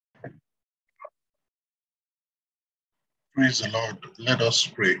Praise the Lord. Let us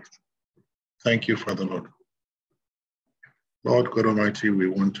pray. Thank you, Father Lord. Lord God Almighty, we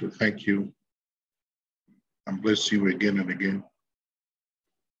want to thank you and bless you again and again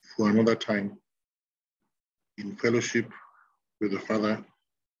for another time in fellowship with the Father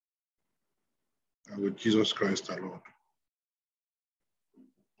and with Jesus Christ our Lord.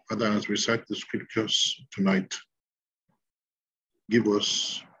 Father, as we recite the scriptures tonight, give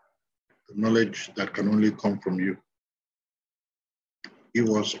us the knowledge that can only come from you. Give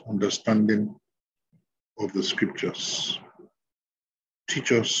us understanding of the scriptures.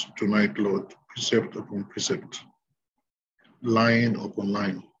 Teach us tonight, Lord, precept upon precept, line upon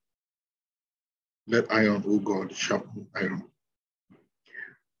line. Let iron, O God, sharpen iron.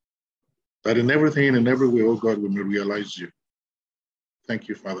 That in everything and every way, O God, we may realize you. Thank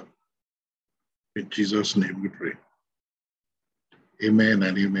you, Father. In Jesus' name we pray. Amen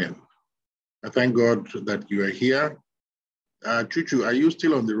and amen. I thank God that you are here. Chuchu, are you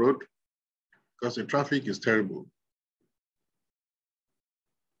still on the road? Because the traffic is terrible.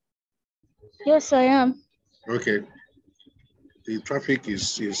 Yes, I am. Okay. The traffic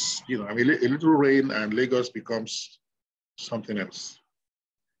is a little rain and Lagos becomes something else.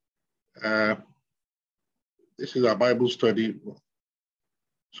 This is our Bible study.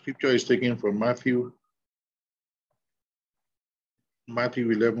 Scripture is taken from Matthew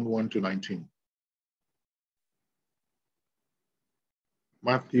 11, 1 to 19.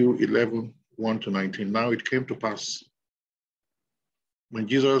 Matthew 11, 1 to 19. Now it came to pass, when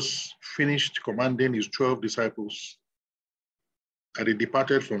Jesus finished commanding his 12 disciples, that he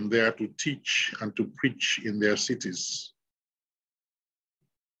departed from there to teach and to preach in their cities.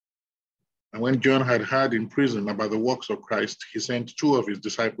 And when John had heard in prison about the works of Christ, he sent 2 of his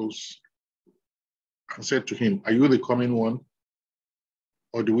disciples and said to him, "Are you the coming one,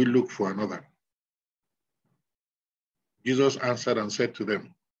 or do we look for another?" Jesus answered and said to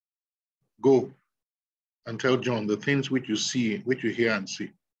them, "Go and tell John the things which you see, which you hear and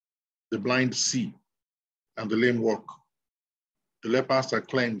see. The blind see, and the lame walk. The lepers are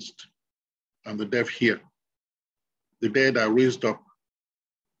cleansed, and the deaf hear. The dead are raised up,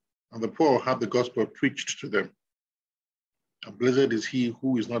 and the poor have the gospel preached to them. And blessed is he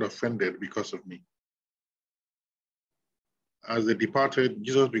who is not offended because of me." As they departed,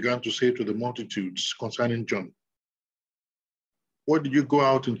 Jesus began to say to the multitudes concerning John, "What did you go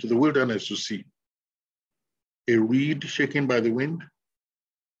out into the wilderness to see? A reed shaken by the wind?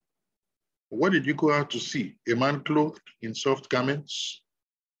 What did you go out to see? A man clothed in soft garments?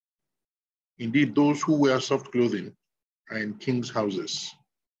 Indeed, those who wear soft clothing are in kings' houses.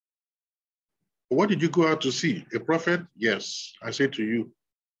 What did you go out to see? A prophet? Yes, I say to you,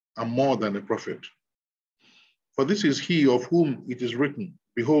 I'm more than a prophet. For this is he of whom it is written,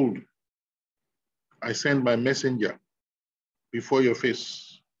 'Behold, I send my messenger before your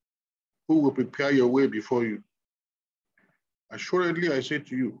face, who will prepare your way before you.' Assuredly, I say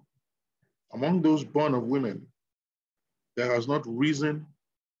to you, among those born of women, there has not risen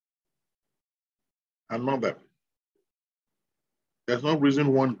another. There's not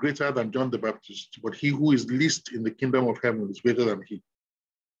risen one greater than John the Baptist, but he who is least in the kingdom of heaven is greater than he.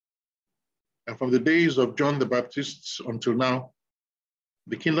 And from the days of John the Baptist until now,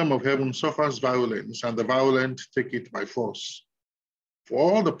 the kingdom of heaven suffers violence, and the violent take it by force. For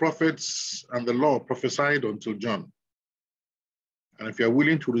all the prophets and the law prophesied until John. And if you are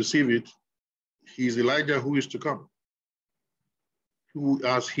willing to receive it, he is Elijah who is to come. Who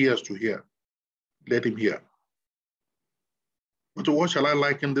has ears to hear, let him hear. But to what shall I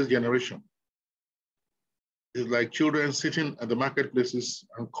liken this generation? It's like children sitting at the marketplaces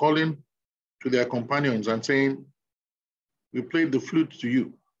and calling to their companions and saying, "We played the flute to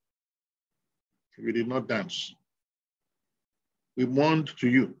you. We did not dance. We mourned to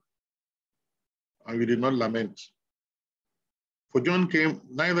you, and we did not lament." For John came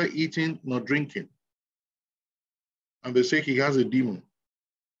neither eating nor drinking, and they say he has a demon.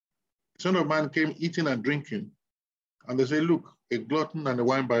 The Son of Man came eating and drinking, and they say, "Look, a glutton and a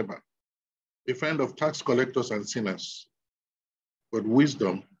winebibber, a friend of tax collectors and sinners." But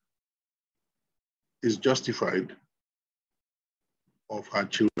wisdom is justified of her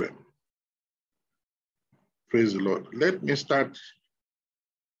children. Praise the Lord. Let me start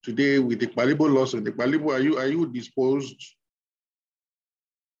today with the Ikpalibo lesson. The Ikpalibo, are you disposed?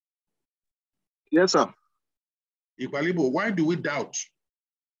 Yes, sir. Ikpalibo, why do we doubt?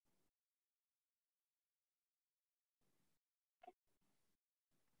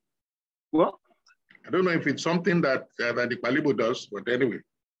 Well, I don't know if it's something that the Ikpalibo does, but anyway.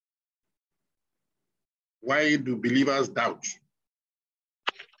 Why do believers doubt?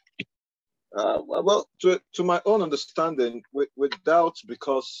 Well, to my own understanding, we doubt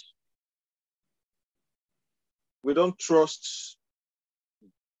because we don't trust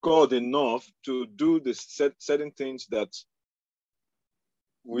God enough to do the certain things that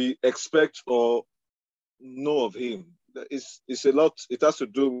we expect or know of Him. It's a lot. It has to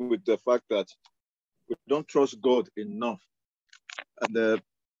do with the fact that we don't trust God enough, and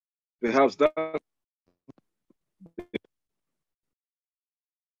perhaps that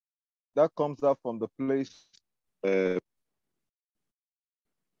comes up from the place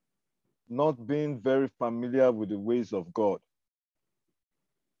not being very familiar with the ways of God.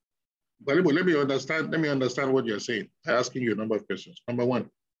 But let me understand what you're saying. I'm asking you a number of questions. Number one,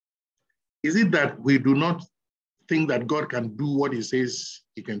 is it that we do not think that God can do what He says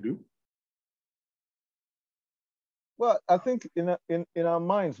He can do? Well, I think in our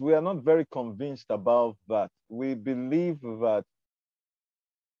minds, we are not very convinced about that. We believe that,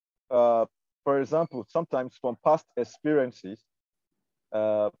 for example, sometimes from past experiences,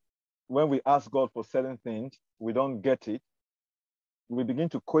 when we ask God for certain things, we don't get it. We begin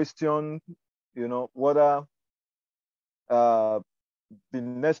to question, whether the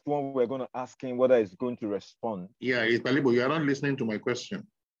next one we're going to ask Him, whether He's going to respond. Yeah, Talibo, you are not listening to my question.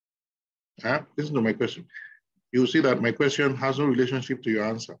 Listen to my question. You see that my question has no relationship to your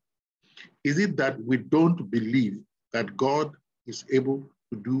answer. Is it that we don't believe that God is able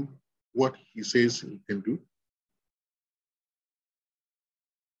to do what He says He can do?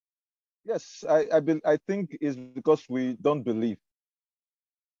 Yes, I think it's because we don't believe.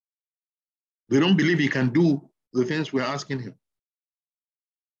 We don't believe He can do the things we're asking Him.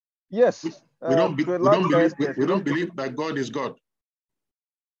 Yes. We don't believe that God is God.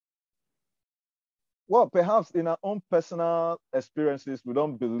 Well, perhaps in our own personal experiences, we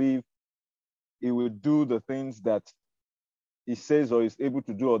don't believe He will do the things that He says or is able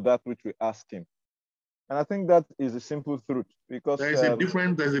to do, or that which we ask Him. And I think that is a simple truth, because there's a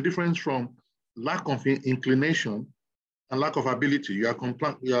difference from lack of inclination and lack of ability. You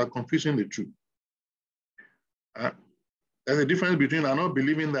are confusing the two. There's a difference between our not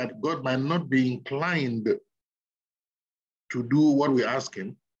believing that God might not be inclined to do what we ask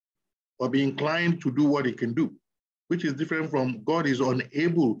Him, or be inclined to do what He can do, which is different from God is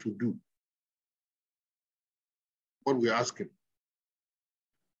unable to do what we ask Him.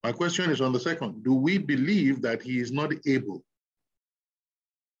 My question is on the second. Do we believe that He is not able?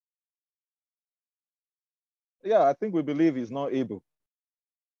 Yeah, I think we believe He's not able.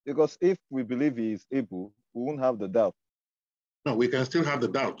 Because if we believe He is able, we won't have the doubt. No, we can still have the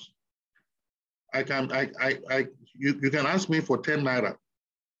doubt. You can ask me for 10 naira,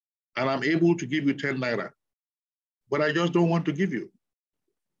 and I'm able to give you 10 naira, but I just don't want to give you.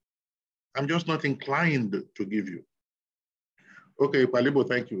 I'm just not inclined to give you. Okay, Palibo,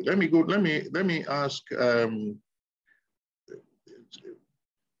 thank you. Let me ask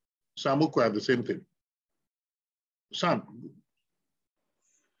Samuko at the same thing. Sam.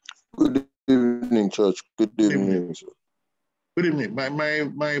 Good evening, Church. Good evening. Good evening.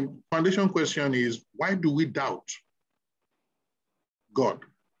 My foundation question is, why do we doubt God?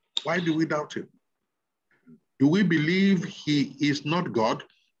 Why do we doubt Him? Do we believe He is not God?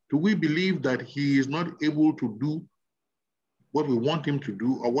 Do we believe that He is not able to do what we want Him to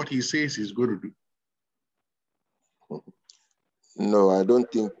do, or what He says He's going to do? No, I don't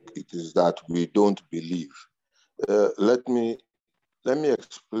think it is that we don't believe. Let me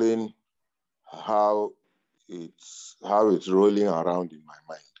explain how it's rolling around in my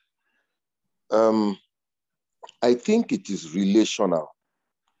mind. I think it is relational,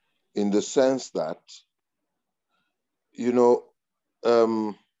 in the sense that,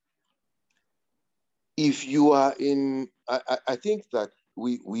 if you are in, I think that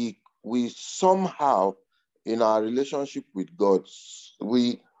we somehow, in our relationship with God,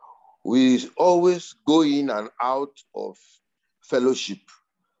 we always go in and out of fellowship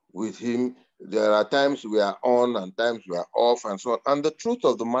with Him. There are times we are on and times we are off and so on. And the truth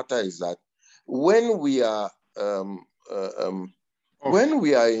of the matter is that when we are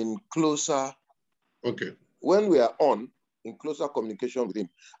in closer, when we are on in closer communication with Him,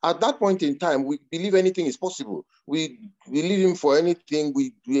 at that point in time, we believe anything is possible. We believe Him for anything.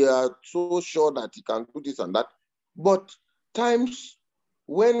 We are so sure that He can do this and that. But times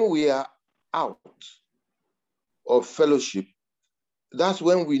when we are out of fellowship, that's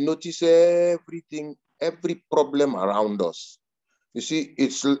when we notice everything, every problem around us. You see,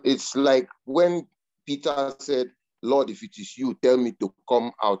 it's like when Peter said, Lord, if it is you, tell me to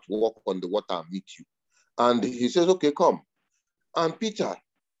come out, walk on the water and meet you. And He says, okay, come. And Peter,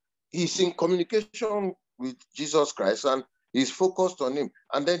 he's in communication with Jesus Christ, and He's focused on him.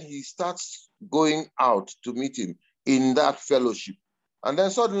 And then he starts going out to meet him in that fellowship. And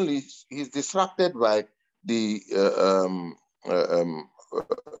then suddenly he's distracted by the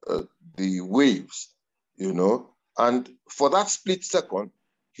waves, you know. And for that split second,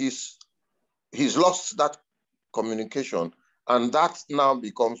 he's lost that communication. And that now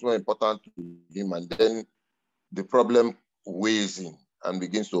becomes more important to him. And then the problem weighs in and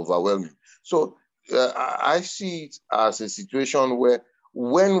begins to overwhelm him. So I see it as a situation where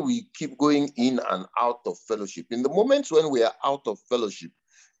when we keep going in and out of fellowship, in the moments when we are out of fellowship,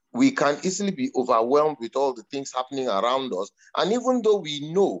 we can easily be overwhelmed with all the things happening around us. And even though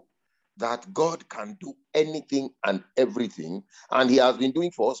we know that God can do anything and everything, and he has been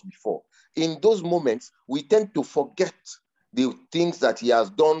doing for us before, in those moments, we tend to forget the things that he has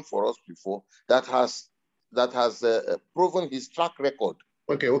done for us before, that has proven his track record.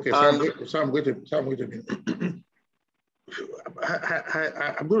 Okay. Sam, wait a minute.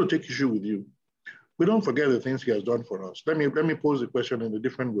 I'm going to take issue with you. We don't forget the things he has done for us. Let me pose the question in a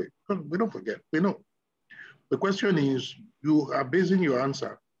different way. We don't forget. We know. The question is, you are basing your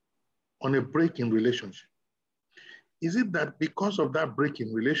answer on a break in relationship. Is it that because of that break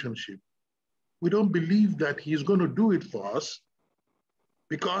in relationship, we don't believe that he's going to do it for us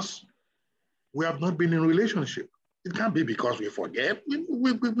because we have not been in relationship? It can't be because we forget. We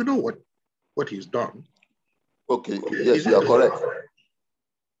know what he's done. Okay, yes, you are correct.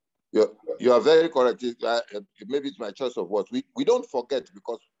 You are very correct. Maybe it's my choice of words. We don't forget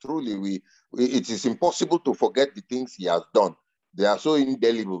because truly it is impossible to forget the things he has done. They are so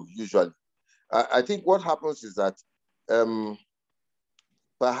indelible usually. I think what happens is that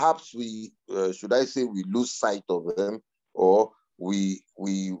perhaps we should I say we lose sight of them, or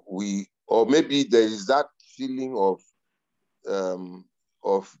or maybe there is that feeling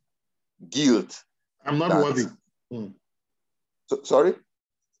of guilt. I'm not worthy. Sorry?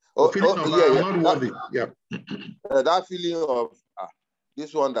 I'm not worthy. Yeah. That feeling of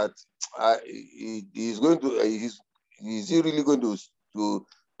this one that he's going to is he really going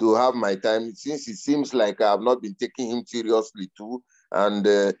to have my time, since it seems like I have not been taking him seriously too, and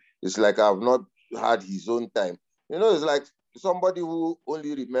it's like I have not had his own time. You know, it's like somebody who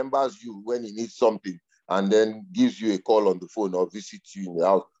only remembers you when he needs something and then gives you a call on the phone or visits you in the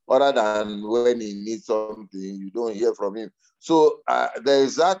house, other than when he needs something, you don't hear from him. So there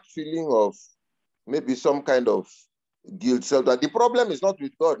is that feeling of maybe some kind of guilt. So that the problem is not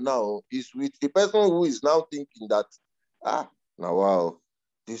with God now, it's with the person who is now thinking that, now wow,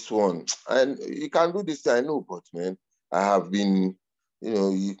 this one, and he can do this, I know, but man, I have been, you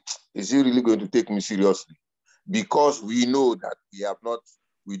know, is he really going to take me seriously? Because we know that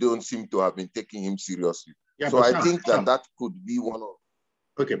we don't seem to have been taking him seriously. Yeah, so I think that could be one of.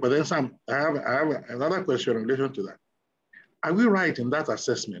 Okay, but then Sam, I have another question in relation to that. Are we right in that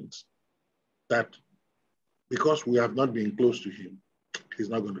assessment that because we have not been close to him, he's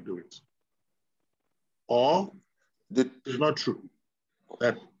not going to do it? Or it's not true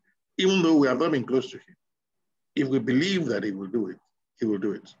that even though we have not been close to him, if we believe that he will do it, he will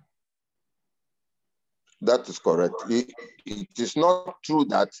do it? That is correct. It is not true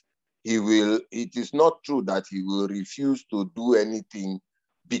that he will. It is not true that he will refuse to do anything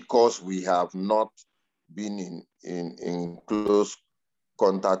because we have not been in close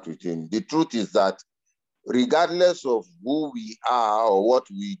contact with him. The truth is that regardless of who we are or what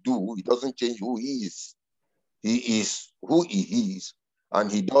we do, it doesn't change who he is. He is who he is,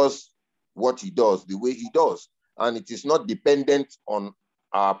 and he does what he does the way he does. And it is not dependent on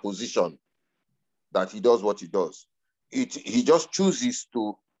our position that he does what he does. He just chooses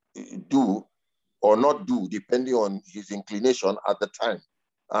to do or not do depending on his inclination at the time.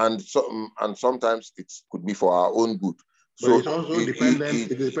 And sometimes it could be for our own good. But so it's also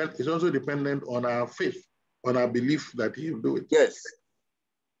dependent. It's also dependent on our faith, on our belief that he will do it.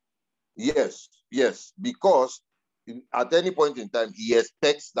 Yes. Because at any point in time, he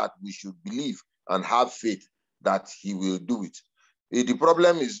expects that we should believe and have faith that he will do it. The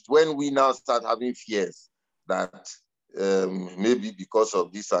problem is when we now start having fears that maybe because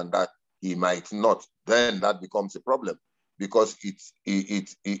of this and that, he might not, then that becomes a problem because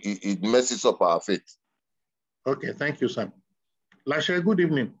it messes up our faith. Okay, thank you, Sam. Lasha, good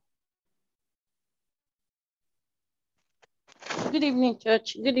evening. Good evening,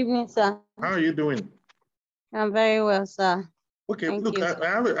 Church. Good evening, sir. How are you doing? I'm very well, sir. Okay, look, I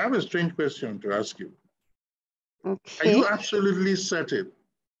have a strange question to ask you. Okay. Are you absolutely certain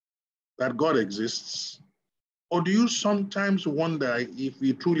that God exists? Or do you sometimes wonder if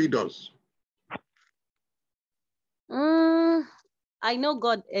he truly does? I know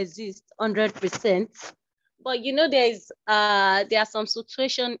God exists 100%, But you know, there are some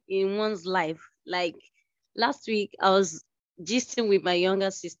situation in one's life. Like last week, I was gisting with my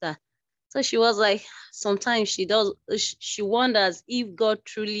younger sister. So she was like, sometimes she wonders if God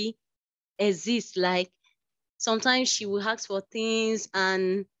truly exists. Like sometimes she will ask for things,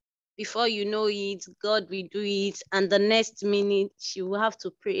 and before you know it, God will do it. And the next minute, she will have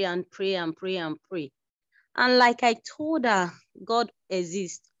to pray and pray and pray and pray. And like I told her, God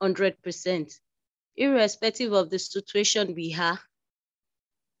exists 100%, irrespective of the situation we have,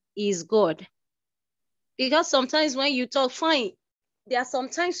 is God. Because sometimes when you talk, fine, there are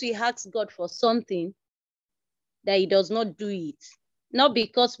sometimes we ask God for something that He does not do it. Not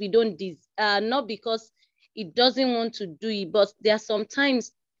because we don't, not because He doesn't want to do it, but there are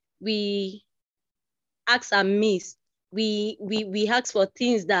sometimes we ask and miss. We ask for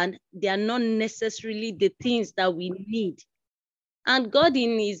things that they are not necessarily the things that we need. And God,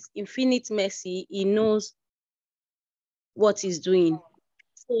 in His infinite mercy, He knows what He's doing.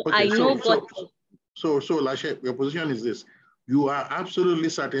 So Okay, I know God. So, Lashe, your position is this: you are absolutely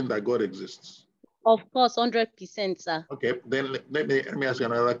certain that God exists. Of course, 100%, sir. Okay, then let me ask you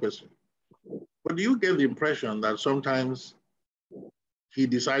another question. But do you get the impression that sometimes He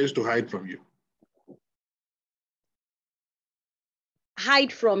decides to hide from you?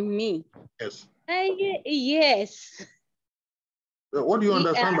 Hide from me? Yes. Yes. What do you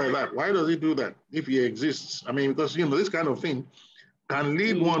understand by that? Why does He do that if He exists? I mean, because this kind of thing can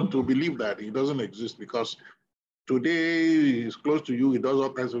lead one to believe that He doesn't exist, because today He's close to you, He does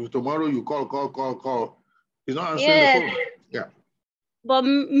all kinds of. Tomorrow you call. He's not answering the phone. Yeah. But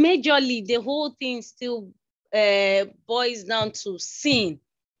majorly, the whole thing still boils down to sin.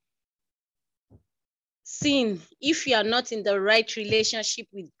 Sin. If you are not in the right relationship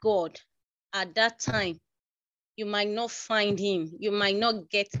with God at that time, you might not find Him. You might not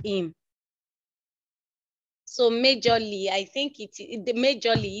get Him. So majorly, I think it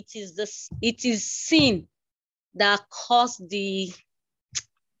is sin that caused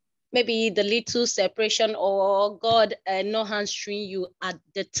maybe the little separation, or God not answering you at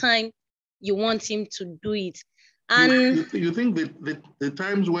the time you want Him to do it. And you think that the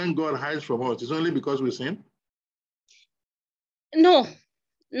times when God hides from us is only because we sin? No,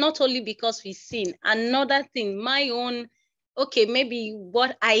 not only because we sin. Another thing, my own, okay, maybe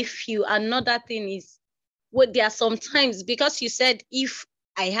what I feel, another thing is, there are sometimes, because you said if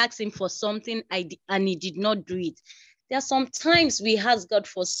I asked Him for something and He did not do it, there are sometimes we ask God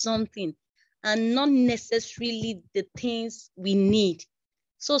for something and not necessarily the things we need.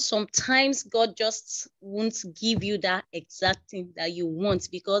 So sometimes God just won't give you that exact thing that you want,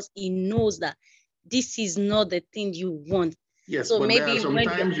 because He knows that this is not the thing you want. Yes, so but maybe there are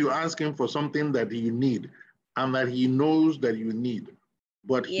sometimes you ask Him for something that you need and that He knows that you need,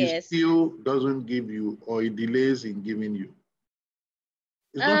 but He still doesn't give you, or He delays in giving you.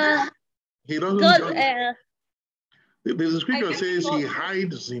 It's not, He doesn't God, the scripture says He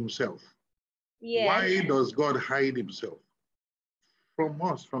hides Himself. Yes. Why does God hide Himself from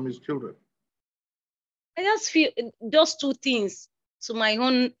us, from His children? I just feel those two things, to my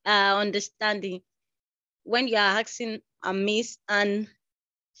own understanding, when you are asking amiss and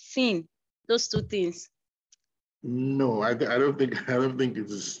sin, those two things. No, I don't think it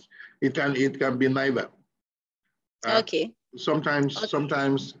is. It can be neither. Okay.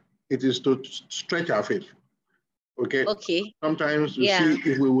 Sometimes it is to stretch our faith. Okay. Okay. Sometimes you see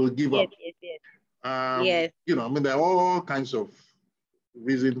if we will give up. Yes. I mean, there are all kinds of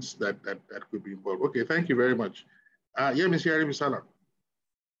reasons that could be involved. Okay, thank you very much. Femi Aribisala.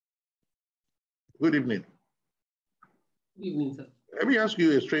 Good evening. Good evening, sir. Let me ask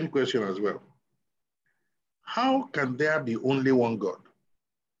you a strange question as well. How can there be only one God?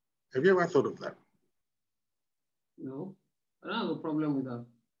 Have you ever thought of that? No, I don't have a problem with that.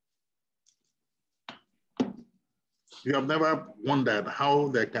 You have never wondered how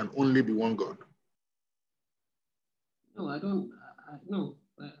there can only be one God? No, I don't. No.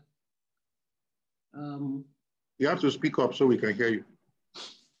 You have to speak up so we can hear you.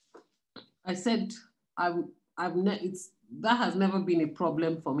 I said that has never been a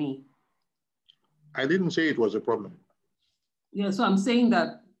problem for me. I didn't say it was a problem. Yeah, so I'm saying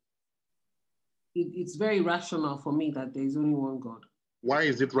that it's very rational for me that there is only one God. Why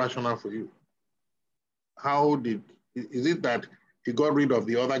is it rational for you? Is it that He got rid of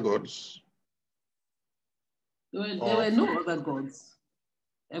the other gods? There were no other gods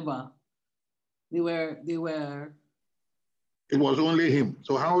ever. They were. It was only Him.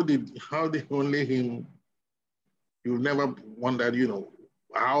 So how did only Him? You never wondered,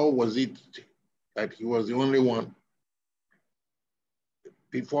 how was it that He was the only one?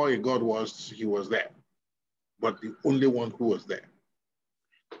 Before a God He was there. but the only one who was there.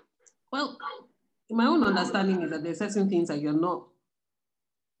 Well, my own understanding is that there's certain things that you're not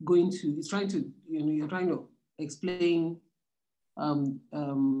going to, it's trying to, you're trying to explain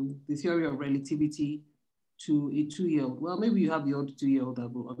the theory of relativity to a 2-year-old. Well, maybe you have the old 2-year-old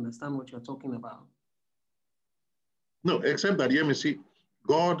that will understand what you're talking about. No, except that, let me see,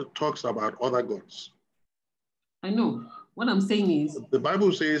 God talks about other gods. I know. What I'm saying is, the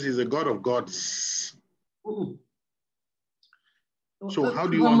Bible says he's a God of gods. So how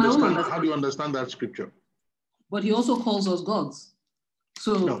do you understand that scripture? But he also calls us gods.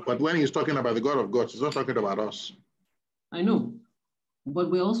 So no, but when he's talking about the God of gods, he's not talking about us. I know.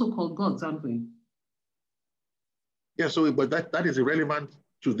 But we're also called gods, aren't we? Yeah, so but that is irrelevant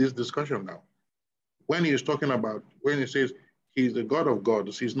to this discussion now. When he says he's the God of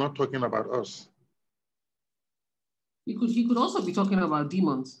gods, he's not talking about us. He could also be talking about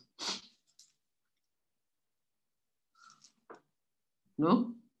demons.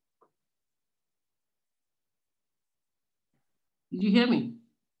 No? Did you hear me?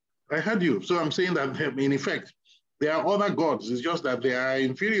 I heard you. So I'm saying that in effect, there are other gods. It's just that they are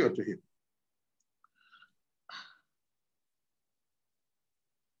inferior to him.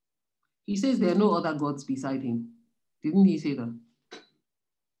 He says there are no other gods beside him. Didn't he say that?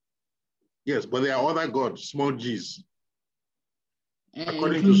 Yes, but there are other gods, small g's,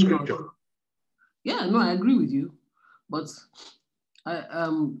 according to scripture. Yeah, no, I agree with you. But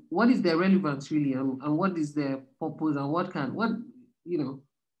what is their relevance really, and what is their purpose, and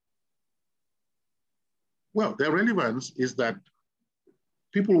Well, their relevance is that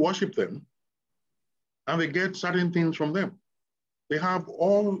people worship them and they get certain things from them. They have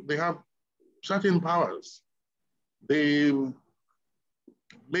certain powers. They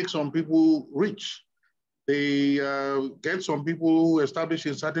make some people rich. They get some people established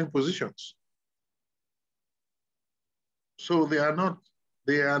in certain positions. So they are not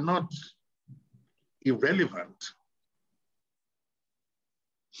irrelevant.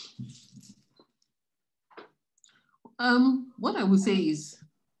 What I would say is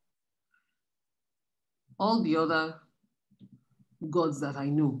all the other gods that I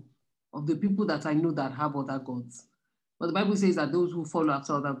know, of the people that I know that have other gods, but the Bible says that those who follow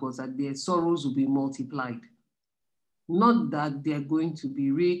after other gods, that their sorrows will be multiplied. Not that they're going to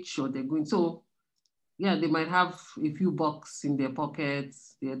be rich or they're going, so yeah, they might have a few bucks in their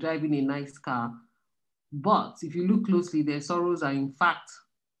pockets, they're driving a nice car, but if you look closely, their sorrows are in fact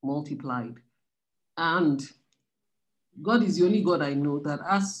multiplied. And God is the only God I know that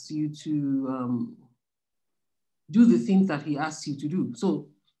asks you to do the things that he asks you to do. So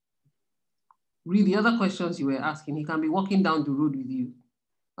read the other questions you were asking. He can be walking down the road with you,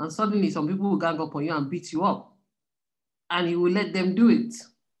 and suddenly some people will gang up on you and beat you up, and he will let them do it.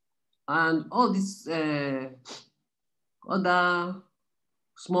 And all these other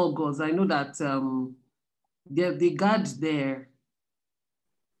small gods, I know that they guard their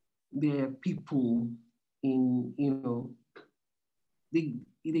people in, they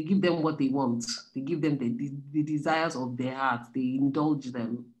give them what they want. They give them the desires of their heart. They indulge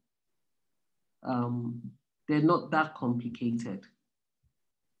them. They're not that complicated.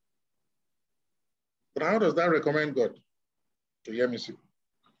 But how does that recommend God to Yemisi?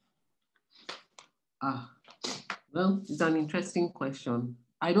 Well, it's an interesting question.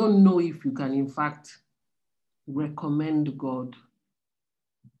 I don't know if you can, in fact, recommend God.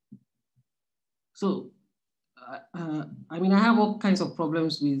 So, I mean, I have all kinds of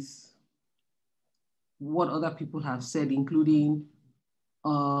problems with what other people have said, including,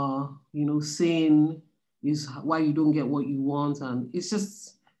 sin is why you don't get what you want. And it's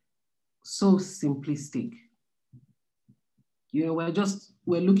just so simplistic.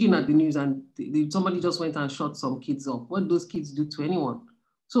 We're looking at the news and somebody just went and shot some kids up. What do those kids do to anyone?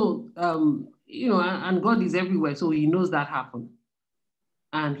 So, and God is everywhere, so he knows that happened.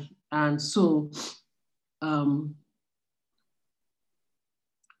 And so, I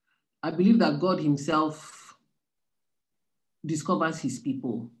believe that God himself discovers his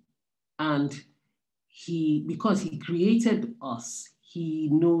people, and because he created us, he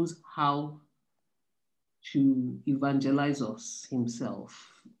knows how to evangelize us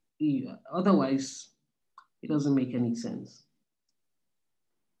himself. Otherwise, it doesn't make any sense.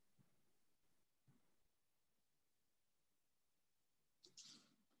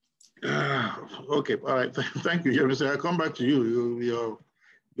 Okay, all right. Thank you, Jeremy. So I'll come back to you.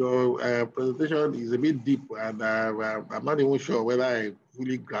 Your presentation is a bit deep, and I'm not even sure whether I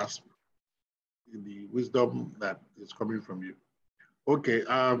fully grasp the wisdom that is coming from you. Okay.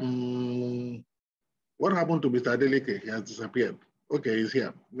 What happened to Mr. Adeleke? He has disappeared. Okay, he's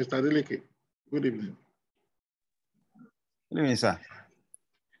here. Mr. Adeleke, good evening. Sir.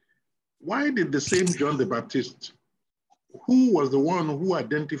 Why did the same John the Baptist, who was the one who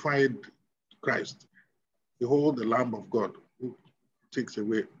identified Christ, behold the Lamb of God, who takes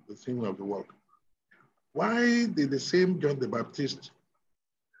away the sin of the world, why did the same John the Baptist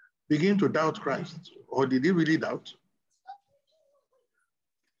begin to doubt Christ? Or did he really doubt?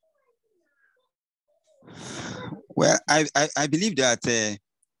 Well, I believe that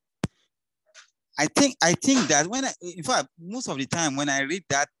I think that when in fact, most of the time when I read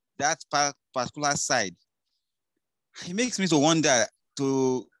that particular side, it makes me to wonder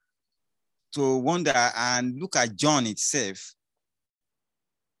and look at John itself,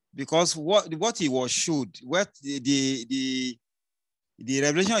 because what he was showed, what the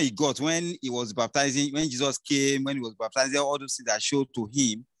revelation he got when he was baptizing, when Jesus came, when he was baptizing, all those things that showed to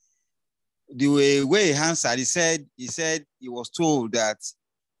him, the way he answered, he said he was told that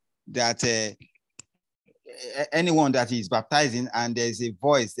anyone that is baptizing and there's a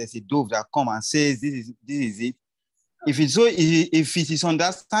voice, there's a dove that come and says, this is it. If it is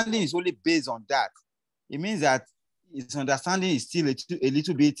understanding is only based on that, it means that his understanding is still a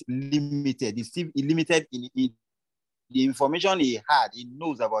little bit limited. It's still limited in the information he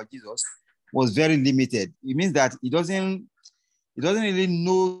knows about Jesus was very limited. It means that he doesn't really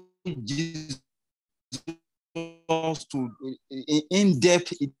know Jesus to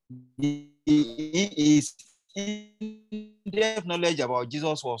in-depth. His in-depth knowledge about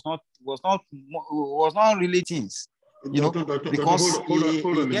Jesus was not really things. Because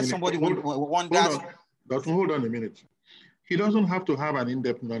somebody wonders. Hold on a minute. He doesn't have to have an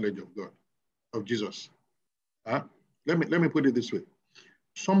in-depth knowledge of God, of Jesus. Let me put it this way.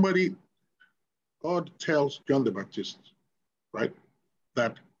 God tells John the Baptist, right,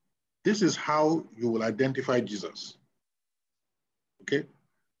 that this is how you will identify Jesus. Okay?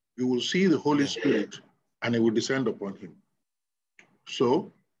 You will see the Holy Spirit and it will descend upon him.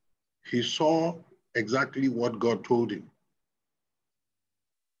 So he saw exactly what God told him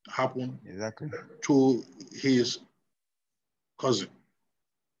happen to his cousin.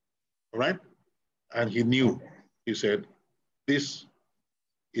 All right? And he knew, he said, this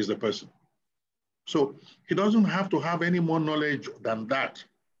is the person. So he doesn't have to have any more knowledge than that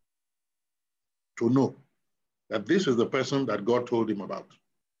to know that this is the person that God told him about.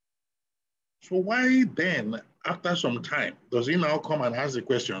 So why then, after some time, does he now come and ask the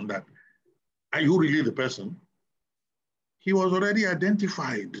question that, are you really the person? He was already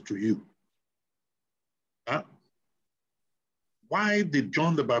identified to you. Why did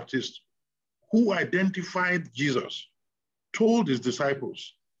John the Baptist, who identified Jesus, told his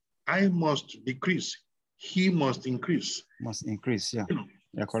disciples, I must decrease, he must increase. Must increase, yeah.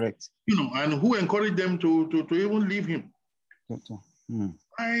 Yeah, correct. And who encouraged them to even leave him?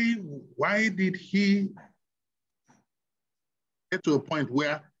 Why did he get to a point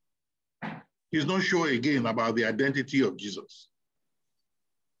where he's not sure again about the identity of Jesus?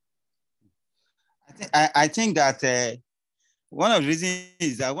 I think that one of the reasons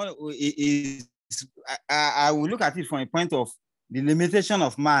is that I will look at it from a point of the limitation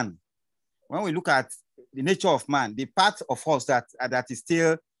of man. When we look at the nature of man, the part of us that is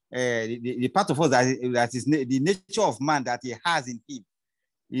still the part of us that is the nature of man that he has in him,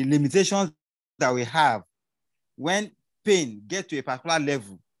 the limitations that we have. When pain gets to a particular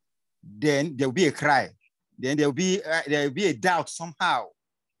level, then there will be a cry. Then there will be a doubt somehow,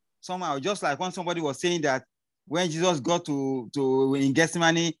 just like when somebody was saying that when Jesus got to in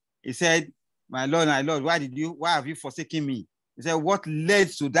Gethsemane, he said, my Lord, why have you forsaken me? He said, what led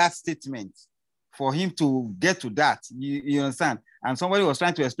to that statement for him to get to that? You understand? And somebody was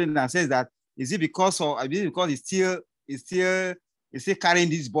trying to explain and says that, is it because he's still carrying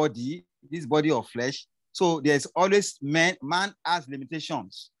this body of flesh? So there's always man has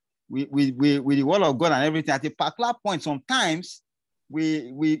limitations with the word of God and everything. At a particular point, sometimes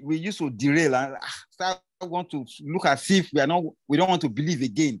we used to derail and start want to look as if we don't want to believe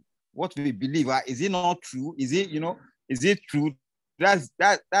again what we believe. Is it not true? Is it true? That's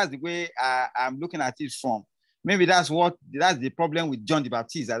the way I'm looking at it from. Maybe that's the problem with John the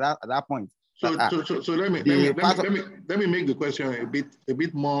Baptist at that point. So let me make the question a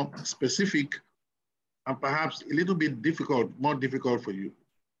bit more specific and perhaps a little bit more difficult for you.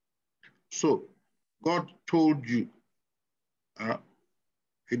 So God told you,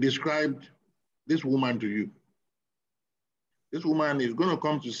 he described this woman to you. This woman is going to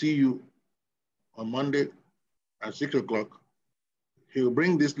come to see you on Monday at 6 o'clock. He will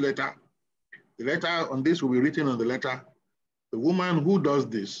bring this letter. The letter on this will be written on the letter. The woman who does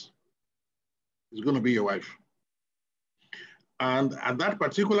this is going to be your wife. And at that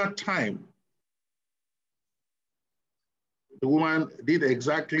particular time, the woman did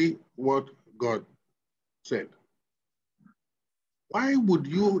exactly what God said. Why would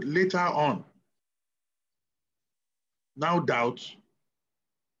you later on now doubt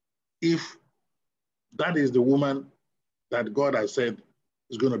if that is the woman that God has said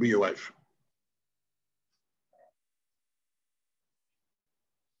is going to be your wife?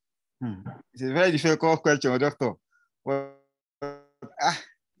 It's a very difficult question, Doctor. Well,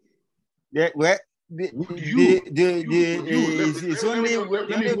 let me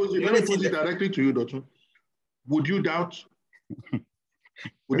pose it directly to you, Doctor. Would you doubt?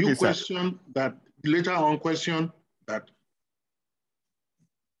 Would you question that, later on question that,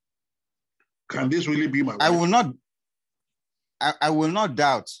 can this really be my wife? I will not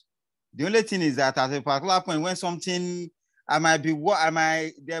doubt. The only thing is that at a particular point when something, there might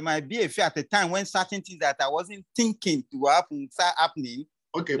be a fear at the time when certain things that I wasn't thinking to happen start happening.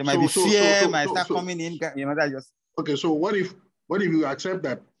 Okay, there might be fear, might start coming in. You know, that just. Okay, so what if you accept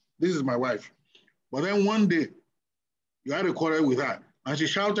that this is my wife, but then one day you had a quarrel with her and she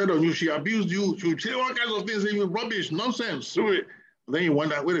shouted on you, she abused you, she would say all kinds of things, even rubbish, nonsense. So then you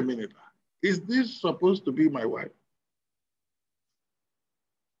wonder, wait a minute, is this supposed to be my wife?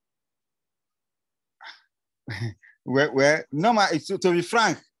 Well, normal. To be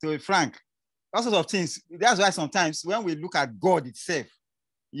frank, all sorts of things. That's why sometimes when we look at God itself,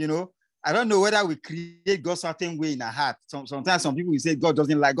 you know, I don't know whether we create God certain way in our heart. Sometimes some people will say God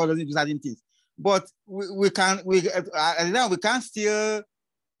doesn't do certain things, but we can't still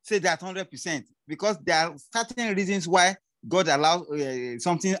say that 100% because there are certain reasons why God allows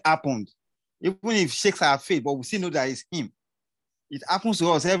something happened, even if it shakes our faith, but we still know that it's Him. It happens to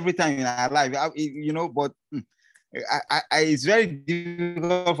us every time in our life, you know. But it's very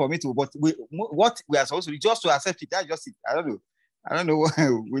difficult for me to. But what we are supposed to do just to accept it. That's just it. I don't know.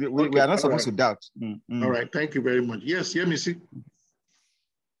 We are not supposed to doubt. All right. Thank you very much. Yes, yeah, Missy.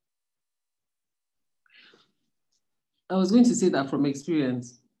 I was going to say that from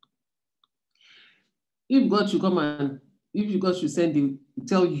experience. If God should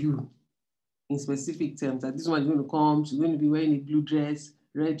tell you in specific terms that this one is going to come, she's going to be wearing a blue dress,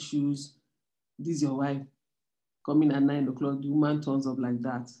 red shoes, this is your wife, coming at 9 o'clock, the woman turns up like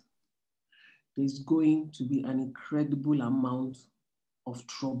that, there's going to be an incredible amount of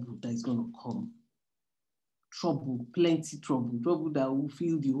trouble that is going to come. Trouble, plenty trouble that will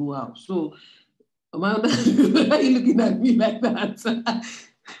fill the whole house. So, Amanda, why are you looking at me like that?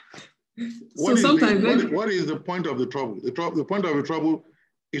 What is the point of the trouble? The point of the trouble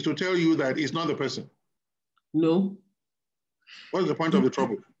is to tell you that it's not the person. No. What is the point of the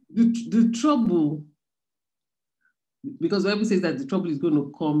trouble? The trouble, because the Bible says that the trouble is going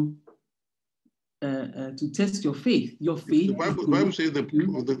to come to test your faith. Your faith. The Bible says the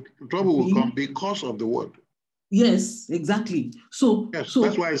trouble will come because of the word. Yes, exactly. So yes,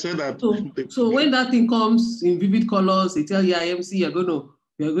 that's why I said that. So when that thing comes in vivid colors, they tell you, IMC, you're going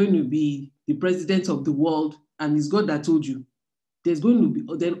to be the president of the world, and it's God that told you. There's going to be,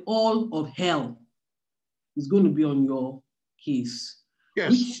 then all of hell is going to be on your case.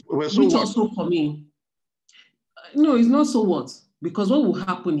 Yes, which also for me, no, it's not so what, because what will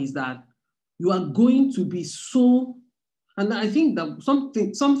happen is that you are going to be so, and I think that some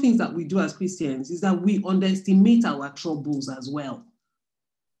things that we do as Christians is that we underestimate our troubles as well.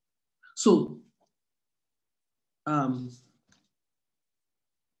 So,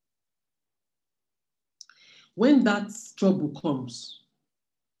 when that trouble comes,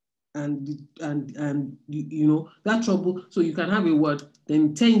 and you know that trouble, so you can have a word,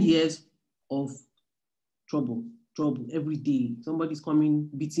 then 10 years of trouble every day. Somebody's coming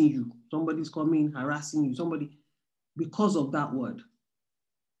beating you, somebody's coming harassing you, somebody, because of that word.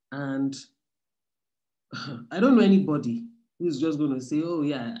 And I don't know anybody who's just going to say, oh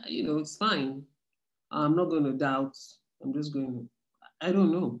yeah, you know, it's fine, I'm not going to doubt, I'm just going to, I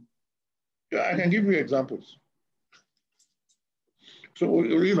don't know. Yeah, I can give you examples. So,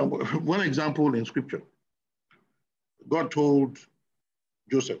 you know, one example in scripture, God told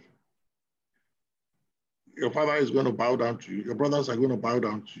Joseph, your father is going to bow down to you, your brothers are going to bow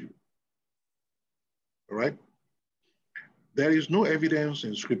down to you. All right? There is no evidence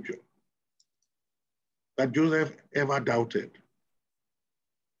in scripture that Joseph ever doubted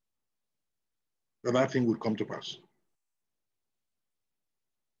that thing would come to pass.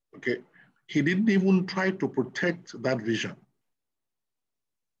 Okay? He didn't even try to protect that vision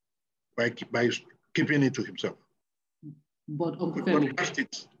by keeping it to himself. But Uncle Femi, broadcast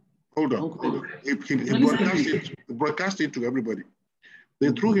it. Hold on. He broadcast it to everybody.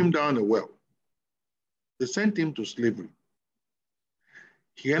 They threw him down a well. They sent him to slavery.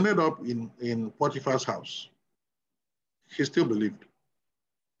 He ended up in Potiphar's house. he still believed.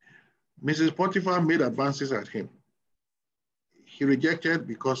 Mrs. Potiphar made advances at him. He rejected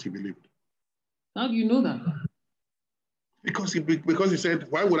because he believed. How do you know that? Because he said,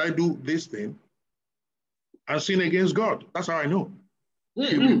 why would I do this thing and sin against God? That's how I know.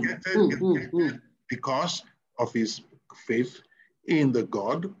 He rejected because of his faith in the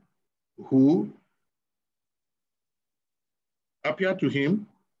God who appeared to him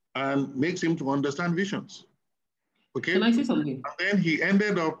and makes him to understand visions. Okay. Can I say something? And then he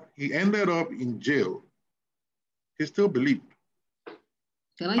ended up in jail. He still believed.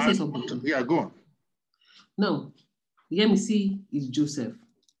 Can I say something? Yeah, go on. Now, the MC is Joseph,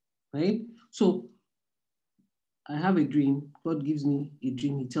 right? So I have a dream. God gives me a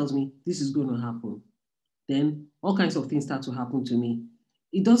dream. He tells me this is going to happen. Then all kinds of things start to happen to me.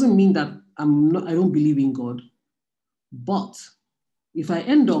 It doesn't mean that I don't believe in God. But if I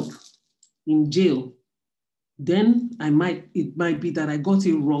end up in jail, then it might be that I got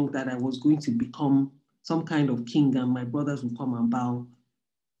it wrong, that I was going to become some kind of king and my brothers will come and bow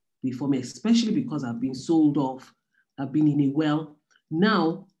before me, especially because I've been sold off, I've been in a well.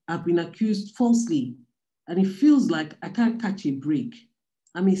 Now I've been accused falsely and it feels like I can't catch a break.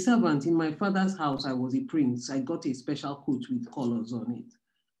 I'm a servant. In my father's house, I was a prince. I got a special coat with colors on it.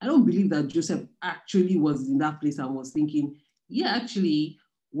 I don't believe that Joseph actually was in that place and was thinking, yeah, actually,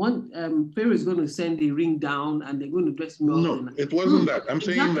 Pharaoh is going to send a ring down and they're going to dress me up. No, it wasn't that. I'm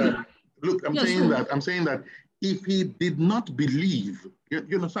saying that, look, I'm saying that if he did not believe, you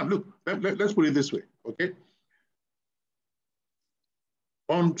understand, look, let's put it this way, okay?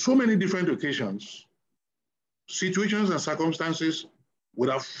 On so many different occasions, situations and circumstances would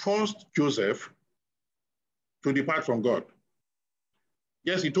have forced Joseph to depart from God.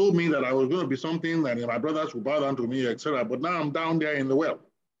 Yes, he told me that I was going to be something that my brothers would bow down to me, etc. But now I'm down there in the well.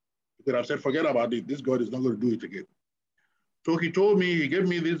 He could have said, forget about it. This God is not going to do it again. So he told me, he gave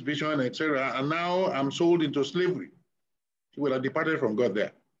me this vision, etc. And now I'm sold into slavery. He would have departed from God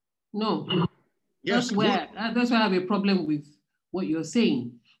there. No. Yes. That's where I have a problem with what you're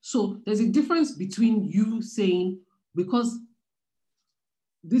saying. So there's a difference between you saying, because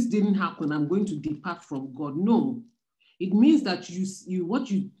this didn't happen, I'm going to depart from God. No. It means that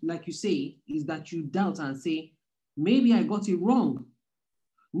like you say, is that you doubt and say, maybe I got it wrong.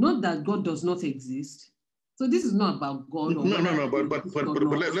 Not that God does not exist. So this is not about God. But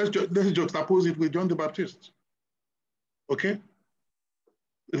let's juxtapose it with John the Baptist. Okay?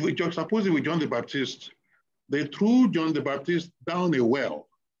 If we juxtapose it with John the Baptist, they threw John the Baptist down a well.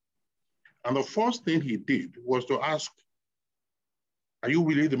 And the first thing he did was to ask, are you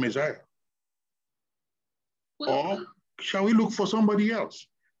really the Messiah? Or shall we look for somebody else?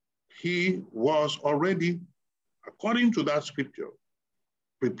 He was already, according to that scripture,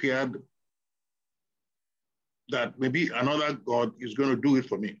 prepared that maybe another God is going to do it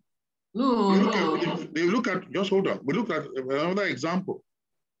for me. Just hold on. We look at another example,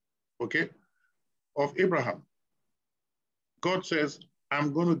 okay, of Abraham. God says,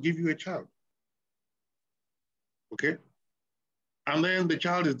 I'm going to give you a child. Okay? And then the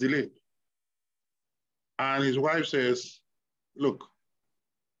child is delayed. And his wife says, look,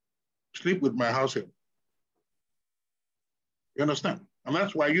 sleep with my house help. You understand? And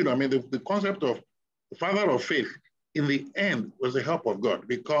that's why, the concept of the father of faith in the end was the help of God,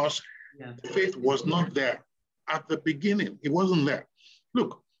 because faith was not there at the beginning. It wasn't there.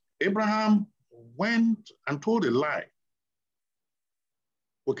 Look, Abraham went and told a lie,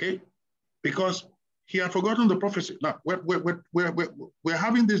 okay? Because he had forgotten the prophecy. Now, we're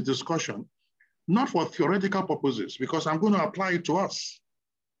having this discussion not for theoretical purposes, because I'm going to apply it to us.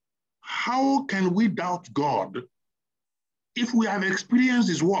 How can we doubt God if we have experienced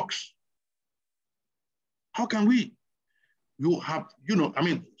his works? How can we? Can I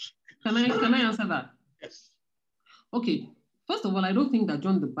answer that? Yes. Okay. First of all, I don't think that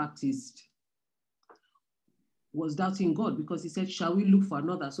John the Baptist was doubting God, because he said, shall we look for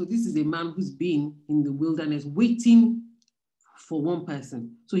another? So this is a man who's been in the wilderness waiting for one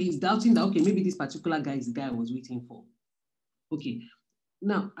person. So he's doubting that, okay, maybe this particular guy is the guy I was waiting for. Okay.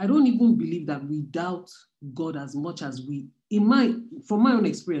 Now, I don't even believe that we doubt God as much as from my own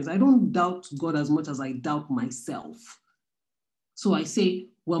experience, I don't doubt God as much as I doubt myself. So I say,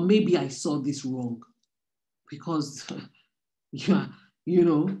 well, maybe I saw this wrong, because,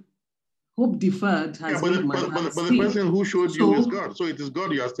 hope deferred has made my heart but the person who showed you is God. So it is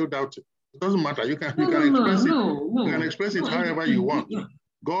God you are still doubting. It doesn't matter. You can express it. You can express it however you want. Yeah.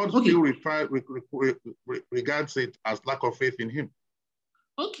 God still regards it as lack of faith in him.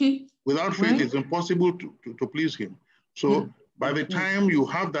 Okay. Without faith, it's impossible to please him. So by the time you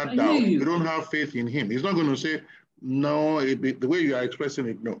have that doubt, you don't have faith in him. He's not going to say, No, the way you are expressing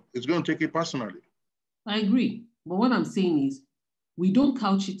it, no. It's going to take it personally. I agree. But what I'm saying is, we don't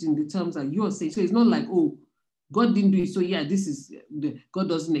couch it in the terms that you're saying. So it's not like, oh, God didn't do it. So yeah, this is, God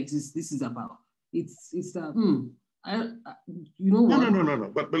doesn't exist. This is about. It's you know what?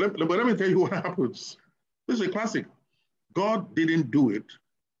 No. But let me tell you what happens. This is a classic. God didn't do it.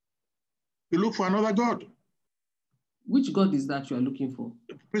 You look for another God. Which God is that you are looking for?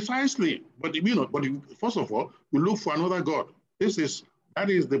 Precisely. But first of all, you look for another God. That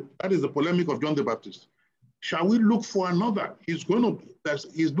is the polemic of John the Baptist. Shall we look for another? He's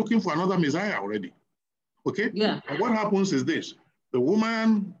looking for another Messiah already. Okay? Yeah. And what happens is this: the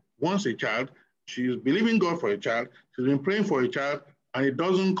woman wants a child, she's believing God for a child, she's been praying for a child, and it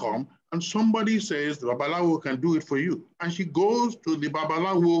doesn't come. And somebody says the Babalawo can do it for you. And she goes to the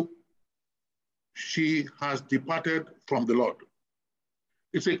Babalawo. She has departed from the Lord.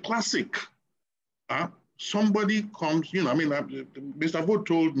 It's a classic. Somebody comes, Mr. Vogt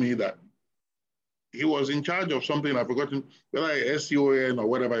told me that he was in charge of something, I've forgotten, whether SCON or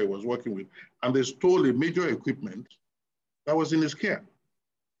whatever he was working with, and they stole a major equipment that was in his care,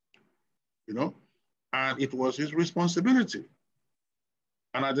 and it was his responsibility.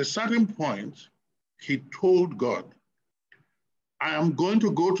 And at a certain point, he told God, I am going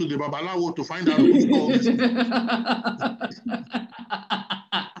to go to the Babalawo to find out who stole this.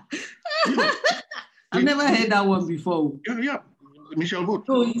 I've never heard that one before. Yeah. Michel Vogt.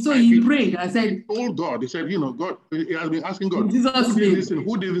 So he prayed. I said, he told God. He said, God. He has been asking God. Jesus' name.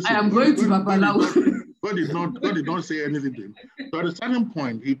 Who did this? I am going to Babalawo. God did not say anything to him. So at a certain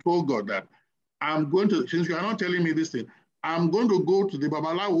point, he told God that I'm going to, since you are not telling me this thing, I'm going to go to the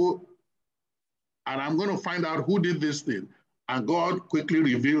Babalawo and I'm going to find out who did this thing. And God quickly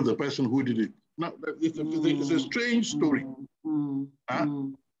revealed the person who did it. Now, it's a strange story.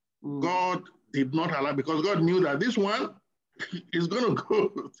 God did not allow, because God knew that this one is going to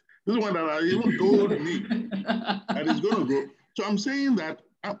go. This one that I even told me that is going to go. So I'm saying that,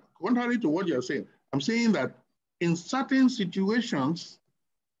 contrary to what you're saying, I'm saying that in certain situations,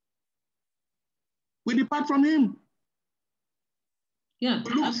 we depart from him. Yeah.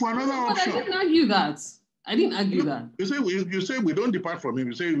 We look for another option. I didn't argue that. I didn't argue that. You say we don't depart from him.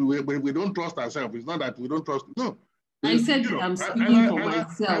 You say we don't trust ourselves. It's not that we don't trust. No. I said I'm speaking for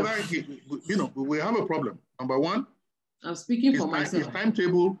myself. We have a problem. Number one, I'm speaking for myself. His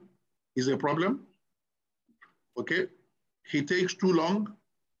timetable is a problem. Okay. He takes too long.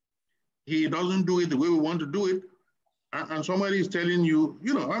 He doesn't do it the way we want to do it. And somebody is telling you,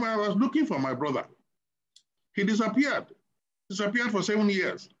 I was looking for my brother. He disappeared. Disappeared for 7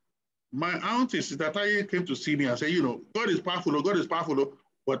 years. My aunt, Sister Taye, came to see me and said, God is powerful, God is powerful.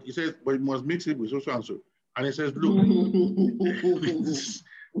 But he says, but you must mix it with so and so. And he says, look,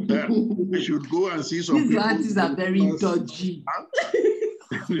 that we should go and see some These aunties are very dodgy. I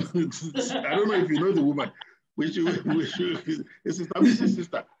don't know if you know the woman. It's his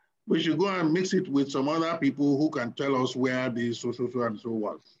sister. We should go and mix it with some other people who can tell us where this so and so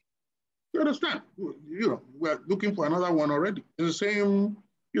was. You understand? We're looking for another one already. It's the same,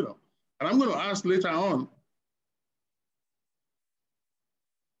 and I'm going to ask later on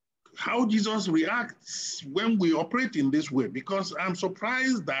how Jesus reacts when we operate in this way, because I'm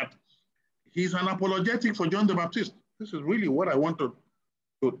surprised that he's an apologetic for John the Baptist. This is really what I want to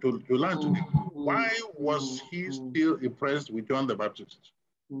learn today. Why was he still impressed with John the Baptist?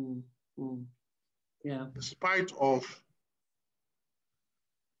 Yeah. Despite of,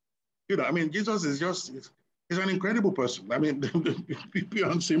 Jesus is he's an incredible person.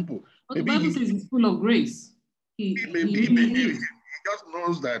 Beyond simple. But the Bible says he's full of grace. He just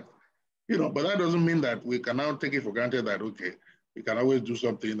knows that, but that doesn't mean that we can now take it for granted that, okay, we can always do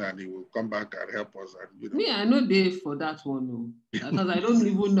something and he will come back and help us. And, Me, I know Dave for that one, because I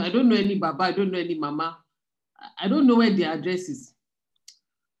don't know any Baba, I don't know any Mama. I don't know where their address is.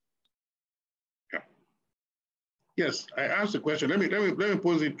 Yeah. Yes, I asked the question. Let me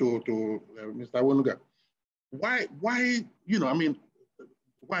pose it to Mr. Wonuga. Why, Wandia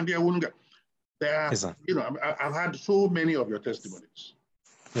Wonuga, Yes, I've had so many of your testimonies.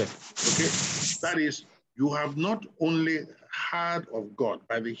 Yes. Okay, that is, you have not only heard of God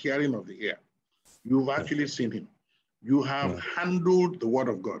by the hearing of the ear, you've actually seen him. You have handled the word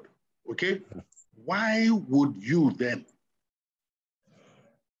of God. Okay, why would you then,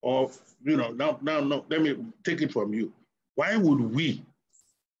 or now, let me take it from you. Why would we,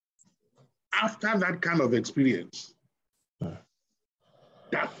 after that kind of experience,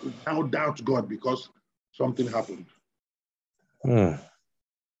 now doubt God because something happened?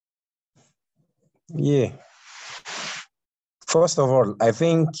 Yeah. First of all, I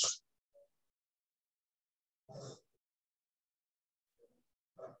think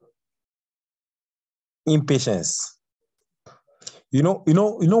impatience. You know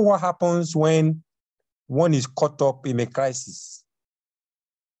what happens when one is caught up in a crisis?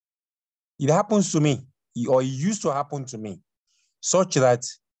 It happens to me, or it used to happen to me, such that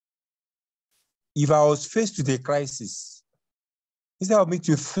if I was faced with a crisis, instead of me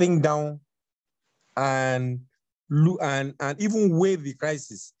to think down and look and even weigh the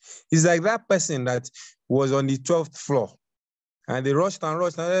crisis, it's like that person that was on the 12th floor and they rushed,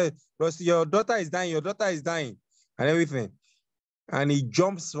 your daughter is dying, and everything. And he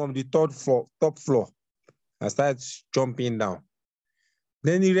jumps from the top floor, and starts jumping down.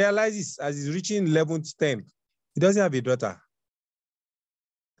 Then he realizes as he's reaching 11th, 10th, he doesn't have a daughter.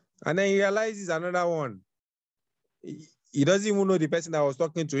 And then he realizes another one. He doesn't even know the person that was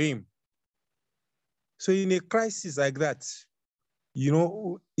talking to him. So in a crisis like that,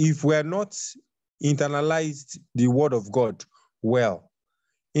 if we're not internalized the word of God well,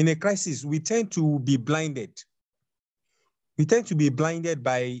 in a crisis, we tend to be blinded. We tend to be blinded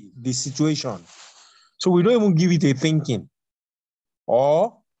by the situation. So we don't even give it a thinking.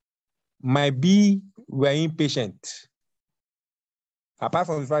 Or might be we're impatient. Apart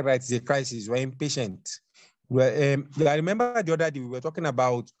from the fact that it's a crisis, we're impatient. I remember the other day we were talking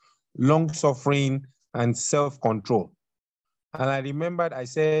about long suffering and self-control. And I remembered I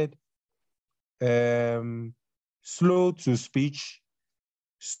said, slow to speech,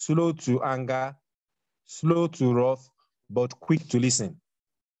 slow to anger, slow to wrath, but quick to listen.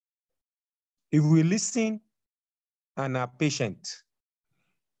 If we listen and are patient,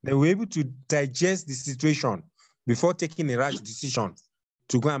 then we're able to digest the situation before taking a rash decision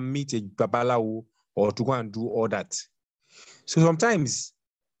to go and meet a babalawo or to go and do all that. So sometimes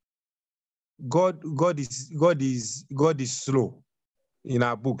God is slow in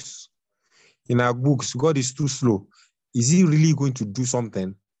our books. In our books, God is too slow. Is he really going to do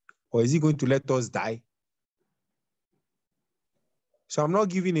something, or is he going to let us die? So I'm not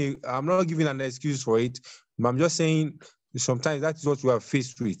giving an excuse for it, but I'm just saying sometimes that's what we are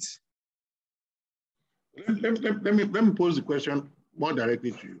faced with. Let me pose the question more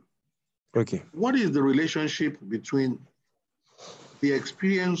directly to you. Okay. What is the relationship between the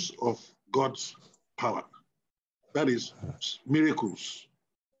experience of God's power, that is miracles,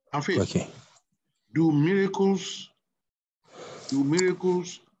 and faith? Okay. Do miracles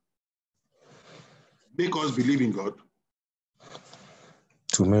make us believe in God?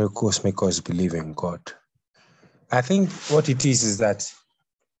 Do miracles make us believe in God? I think what it is that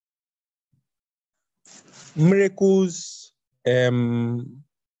miracles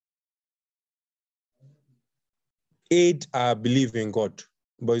aid our belief in God,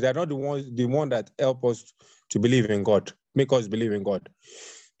 but they're not the one that help us to believe in God, make us believe in God.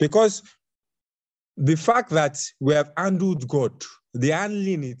 Because the fact that we have handled God, the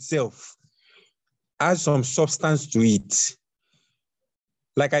handling itself has some substance to it.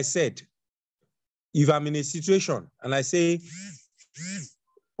 Like I said, if I'm in a situation and I say,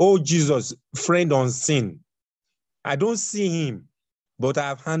 oh, Jesus, friend on sin, I don't see him, but I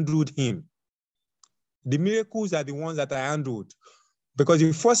have handled him. The miracles are the ones that I handled. Because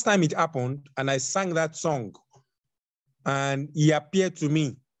the first time it happened and I sang that song and he appeared to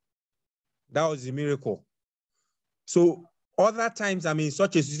me, that was a miracle. So other times I'm in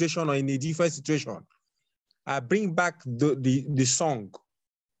such a situation or in a different situation, I bring back the song,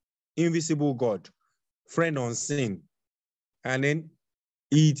 Invisible God, Friend Unseen. And then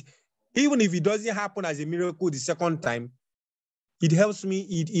even if it doesn't happen as a miracle the second time, it helps me,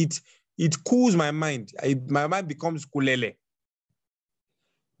 it cools my mind. My mind becomes kulele.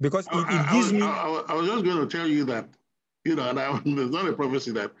 Because it gives me... I was just going to tell you that, and there's not a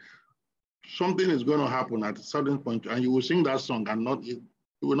prophecy that something is going to happen at a certain point, and you will sing that song and you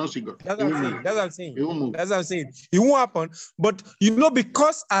will not see God. That's what I'm saying. It won't move. That's what I'm saying. It won't happen. But,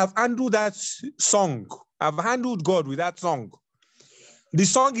 because I've handled that song, I've handled God with that song, the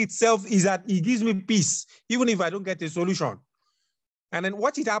song itself is that it gives me peace, even if I don't get a solution. And then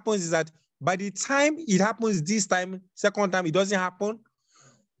what it happens is that by the time it happens this time, second time, it doesn't happen,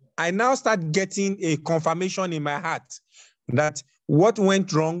 I now start getting a confirmation in my heart that what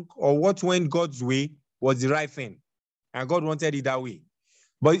went wrong or what went God's way was the right thing. And God wanted it that way.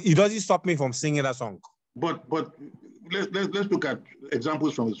 But it doesn't stop me from singing that song. But let's look at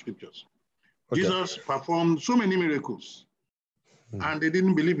examples from the scriptures. Okay. Jesus performed so many miracles and they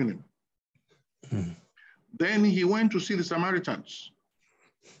didn't believe in him. Then he went to see the Samaritans.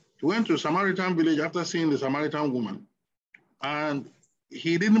 He went to a Samaritan village after seeing the Samaritan woman, and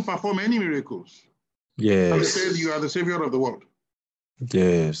he didn't perform any miracles. Yes. And he said, you are the savior of the world.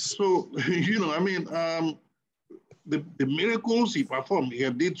 Yes. So, the miracles he performed, he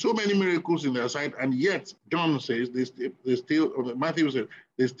did so many miracles in their sight, and yet John says Matthew says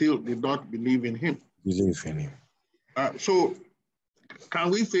they still did not believe in him. Believe in him. So can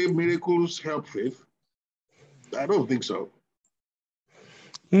we say miracles help faith? I don't think so.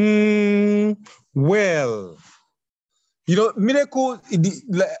 Well, you know, miracle. Why did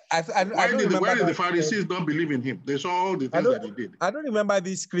the Pharisees not believe in him? They saw all the things that he did. I don't remember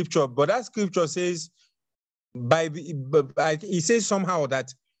this scripture, but that scripture says, it says somehow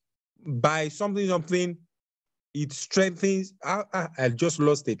that by something, it strengthens. I just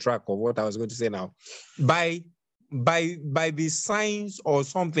lost the track of what I was going to say now. By the signs or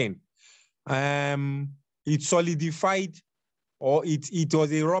something, it solidified, or it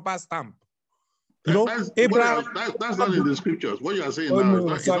was a rubber stamp. You know, Abraham. That's not in the scriptures. What you are saying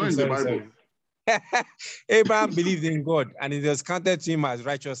now is not in the Bible. Abraham believed in God, and it was counted to him as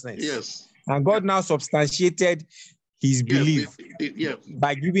righteousness. Yes. And God now substantiated his belief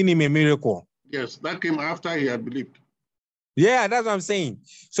by giving him a miracle. Yes, that came after he had believed. Yeah, that's what I'm saying.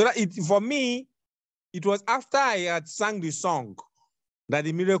 So that for me, it was after I had sung the song that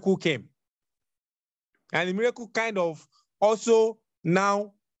the miracle came. And the miracle kind of also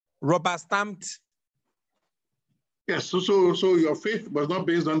now rubber stamped. Yes, so your faith was not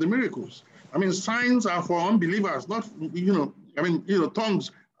based on the miracles. I mean, signs are for unbelievers, not,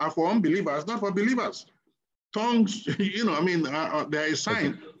 tongues are for unbelievers, not for believers. Tongues, they're a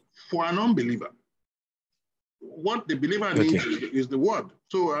sign for an unbeliever. What the believer needs is the word.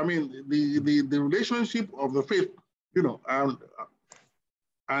 So, I mean, the relationship of the faith, and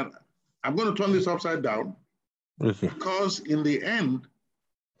I'm going to turn this upside down, because in the end,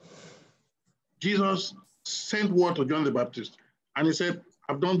 Jesus sent word to John the Baptist, and he said,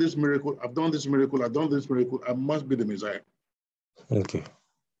 I've done this miracle, I've done this miracle, I've done this miracle, I must be the Messiah. Okay.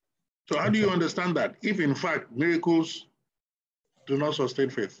 So how do you understand that, if in fact miracles do not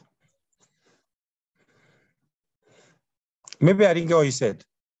sustain faith? Maybe I didn't get what you said.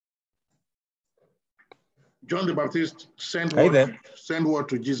 John the Baptist sent word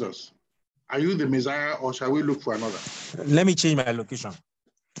to Jesus. Are you the Messiah, or shall we look for another? Let me change my location.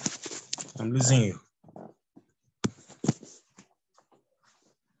 I'm losing you.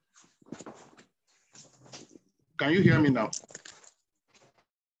 Can you hear me now?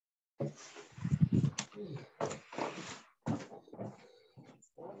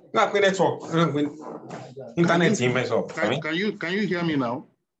 Network. Internet team mess up. Can you hear me now?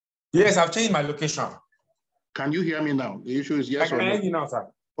 Yes, I've changed my location. Can you hear me now? The issue is yes or no. I can hear you now, sir.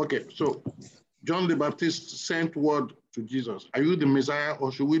 Okay, so John the Baptist sent word to Jesus. Are you the Messiah,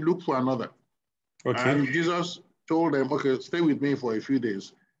 or should we look for another? Okay. And Jesus told them, okay, stay with me for a few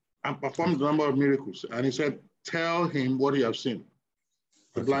days, and performed a number of miracles. And he said, tell him what you have seen.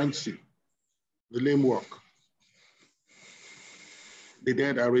 The blind see, the lame walk, the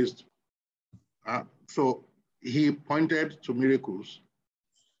dead are raised. So he pointed to miracles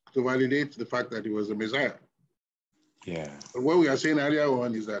to validate the fact that he was the Messiah. Yeah. But what we are saying earlier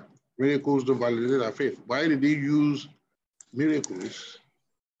on is that miracles don't validate our faith. Why did he use miracles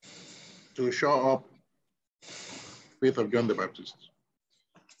to show up faith of John the Baptist?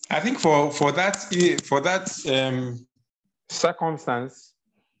 I think for that circumstance,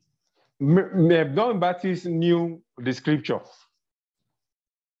 John the Baptist knew the scripture,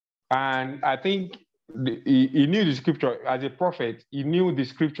 and I think he knew the scripture as a prophet. He knew the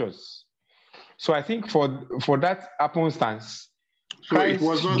scriptures, so I think for that happenstance, so it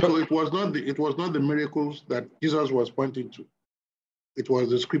was not the miracles that Jesus was pointing to. It was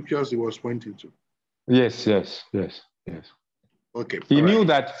the scriptures he was pointing to. Yes. Okay. He knew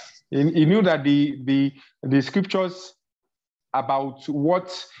that the scriptures about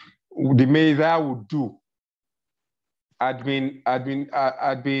what the Messiah would do had been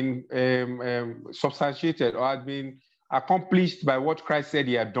substantiated, or had been accomplished by what Christ said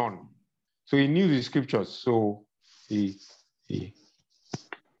he had done. So he knew the scriptures. So he.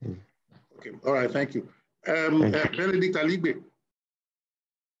 Okay. All right. Thank you. Benedict Aligbe,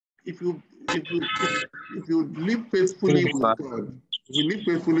 if you live faithfully with God, if you live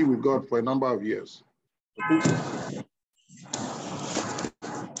faithfully with God for a number of years,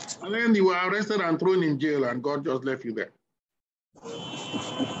 and then you were arrested and thrown in jail, and God just left you there,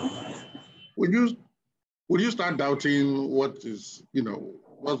 would you start doubting what's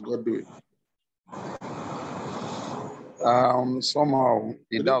God doing? Somehow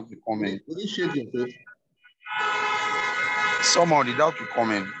the doubt will come in. Will you shake your faith? Somehow the doubt will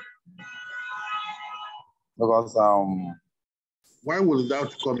come in. Because why will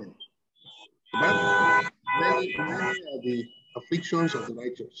doubt come in? Many of the afflictions of the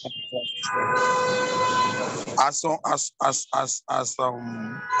righteous. As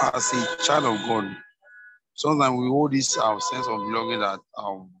a child of God, sometimes we hold this sense of belonging that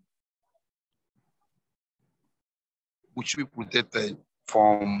we should be protected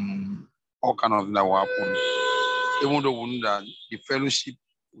from all kind of things that will happen. Even though we know that the fellowship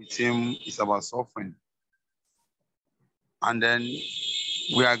with him is about suffering. And then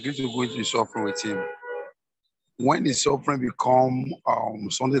we agree to go into the suffering with him. When the suffering become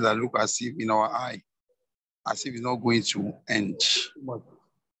something that look as if in our eye, as if it's not going to end.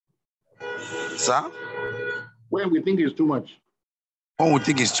 Sir? When we think it's too much. When we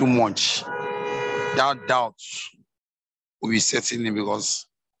think it's too much, that doubt will be setting in because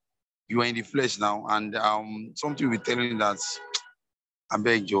you are in the flesh now, and something will be telling you that I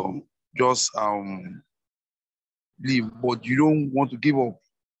beg you, just leave, but you don't want to give up.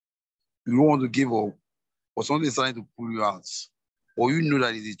 You don't want to give up, but something is trying to pull you out. Or you know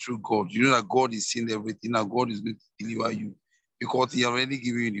that it's the true God. You know that God is seeing everything, that God is going to deliver you because He already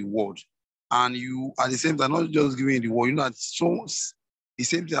given you the word. And you, at the same time, not just giving you the word, you know that the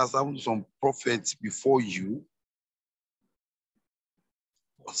same thing has happened to some prophets before you.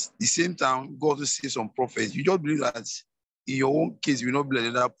 At the same time, God will say some prophets. You just believe that in your own case, you will not be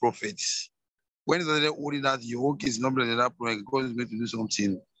like other prophets. When it's only that in your own case, not be like other prophets, God is going to do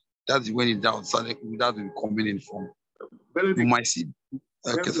something. That's when it doubt started, that will be coming in from. Benedict, you might see.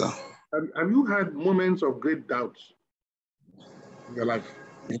 Okay, sir. Have you had moments of great doubts in your life?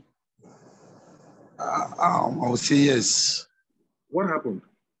 I would say yes. What happened?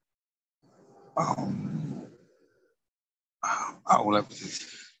 I would like to say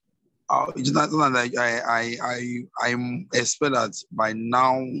it's not like I expect that by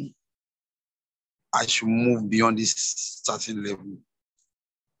now I should move beyond this certain level.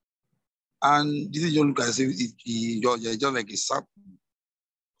 And this is just look as if you're just like a circle.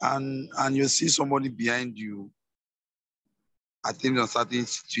 And you see somebody behind you attending a certain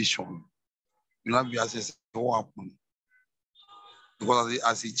situation. You not be asking what happened. Because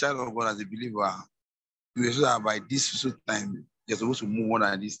as a child of God, as a believer, you assume that by this time, you're supposed to move on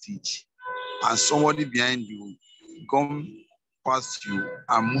at this stage. And somebody behind you come past you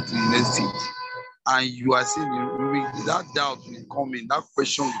and move to the next stage. And you are saying that doubt will come in, that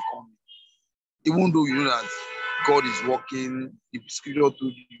question will come in. Even though you know that God is working, the scripture told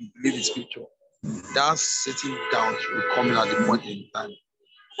you believe the scripture, that certain doubt will come in at the point in time.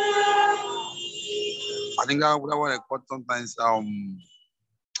 I think that's what I call sometimes.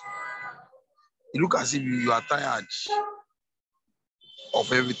 You look as if you are tired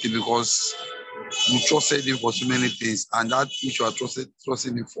of everything because you trusted him for so many things, and that which you are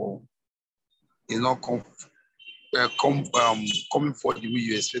trusting him for is not coming for the way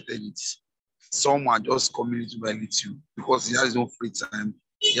you expected it. Some are just coming little by little because he has his own free time.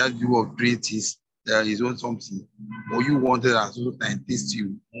 He has view of creatives. There is own something. Or you wanted at some time things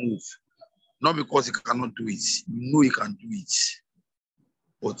to move. Not because he cannot do it. You know he can do it.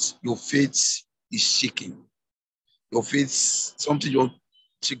 But your faith is shaking. Your faith, something just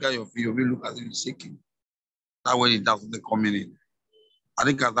trigger your faith, you will look as if it's shaking. That's when it doesn't coming in. I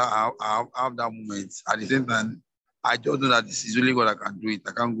think at that, I have that moment. At the same time, I just know that this is only God that can do it.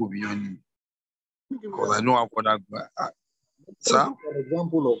 I can't go beyond him. Because I know how far that go. Sir? An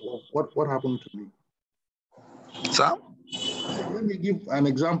example of what happened to me. Sir? Let me give an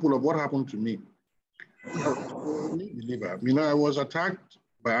example of what happened to me. Believer, you know, I was attacked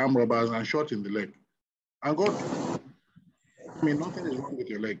by armed robbers and shot in the leg. And God, I mean, nothing is wrong with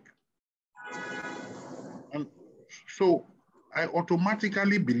your leg. And so I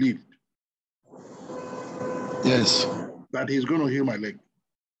automatically believed yes, that he's going to heal my leg.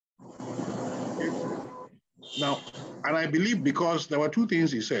 Now, and I believe because there were two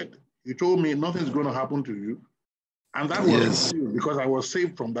things he said. He told me nothing's going to happen to you. And that was because I was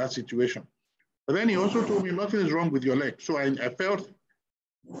saved from that situation. But then he also told me nothing is wrong with your leg. So I felt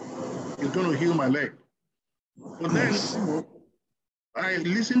he's going to heal my leg. But then, you know, I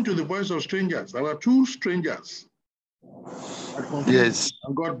listened to the voice of strangers. There were two strangers. Yes.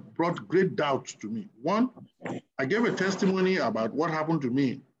 And God brought great doubt to me. One, I gave a testimony about what happened to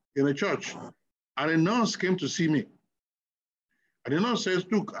me in a church. And a nurse came to see me. And the nurse says,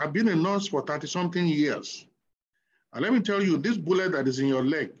 look, I've been a nurse for 30-something years. And let me tell you, this bullet that is in your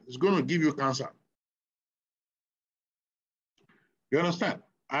leg is going to give you cancer. You understand?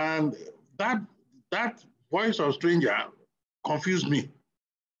 And that voice of stranger confused me.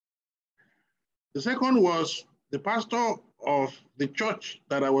 The second was the pastor of the church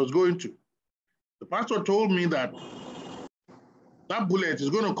that I was going to. The pastor told me that that bullet is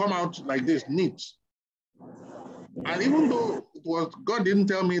going to come out like this, neat. And even though it was, God didn't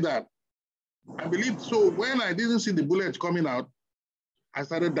tell me that, I believed. So when I didn't see the bullet coming out, I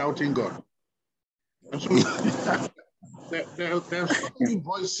started doubting God. And so there are so many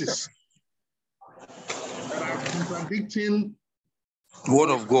voices that are contradicting the word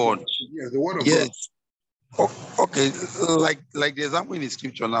of God. Yes, the word of yes. God. Okay, like the example in the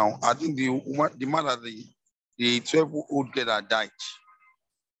scripture now, I think the man that the 12-year-old girl that died,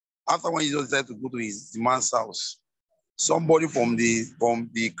 after when Jesus decided to go to the man's house, somebody from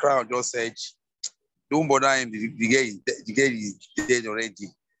the crowd just said, "Don't bother him. The girl is dead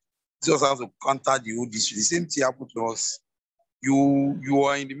already." Jesus has to counter the whole issue. The same thing happened to us. You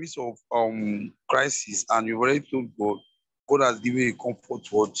are in the midst of crisis, and you've already told God. God has given a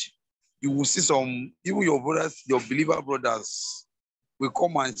comfort word. You will see some, even your brothers, your believer brothers, will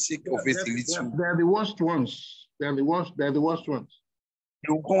come and shake your face a little. They're the worst ones. They're the worst ones.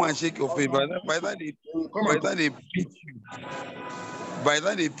 You will come and shake your face. By that they pinch you. By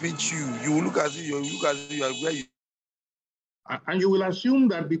that they pinch you, you will look as if you are where you. And you will assume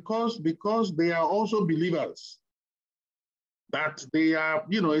that because they are also believers, that they are,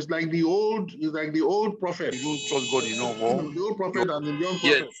 it's like the old prophet. You don't trust God enough, or the old prophet and the young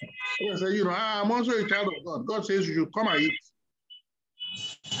prophet. Yes. Say, I'm also a child of God. God says you should come and eat.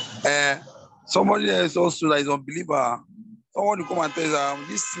 Somebody else also that is unbeliever, someone will come and tell you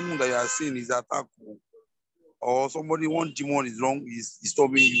this thing that you are seeing is attack, or somebody, one demon is wrong, is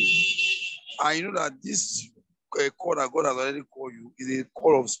disturbing you. And you know that this call that God has already called you is a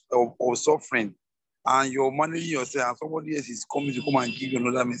call of suffering, and you're managing yourself, and somebody else is coming to come and give you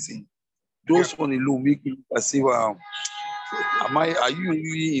another message. Those one alone make you perceive, are you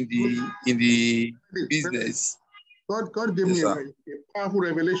really in the business? God gave me a powerful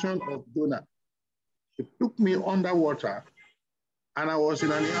revelation of Jonah. He took me underwater, and I was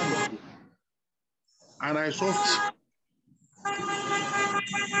in an airport, and I saw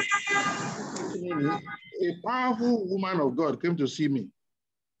a powerful woman of God came to see me,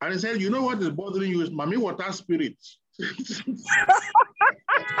 and he said, "You know what is bothering you is Mami water spirit."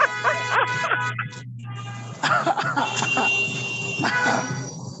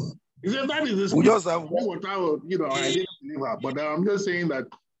 He said that is the spirit. We just have water, I didn't believe her, but I'm just saying that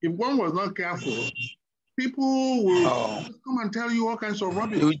if one was not careful, people will come and tell you all kinds of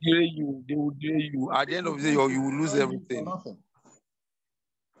rubbish. They will dare you. They will dare you. At the end of the day, you will lose everything.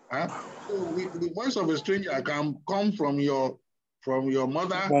 Huh? So the voice of a stranger can come from your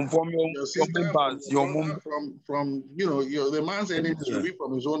mother, from your sister, your mom, from the man's enemy should be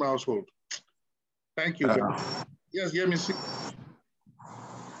from his own household. Thank you. Yes, let me see.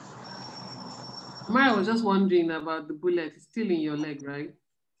 Maya was just wondering about the bullet. It's still in your leg, right?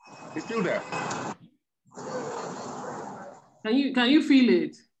 It's still there. Can you feel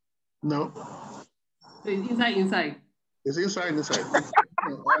it? No. It's inside. It's inside.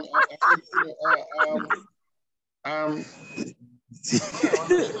 What I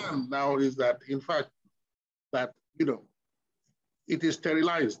understand now is that, in fact, that it is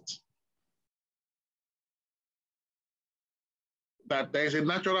sterilized. That there is a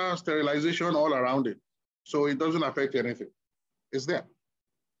natural sterilization all around it, so it doesn't affect anything. It's there.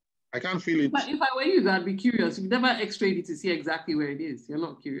 I can't feel it. But if I were you, I'd be curious. You've never X-rayed it to see exactly where it is. You're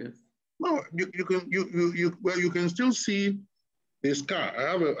not curious. No, you can still see the scar. I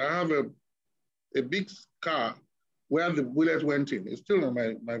have a big scar where the bullet went in. It's still on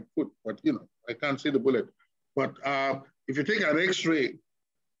my foot, but I can't see the bullet. But if you take an X-ray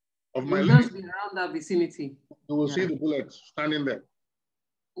of my leg, just be around that vicinity, you will see the bullet standing there.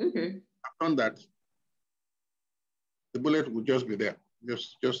 Okay. I've done that. The bullet will just be there,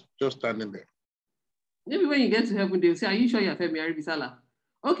 just standing there. Maybe when you get to heaven, they'll say, "Are you sure you're Femi Aribisala?"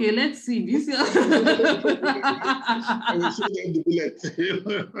 Okay, let's see. Do you see? I will show them the bullet.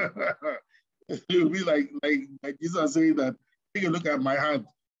 It will be like Jesus saying that, take a look at my hand.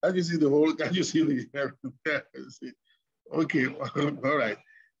 Can you see the whole? Can you see the? Okay, all right.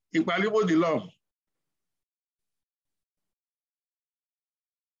 Equalable the love.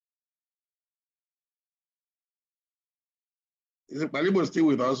 Is Equalable still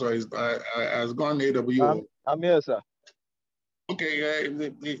with us, or has gone AW? I'm here, sir. Okay,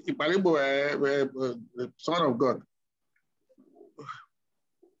 Equalable, the Son of God.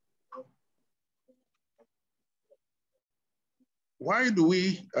 Why do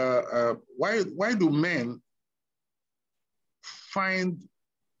we? Why do men find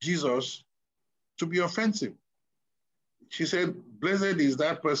Jesus to be offensive? She said, "Blessed is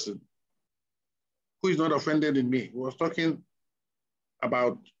that person who is not offended in me." He was talking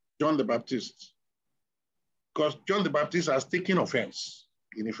about John the Baptist, because John the Baptist has taken offense,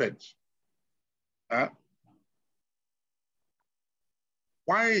 in effect.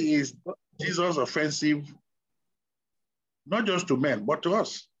 Why is Jesus offensive, not just to men, but to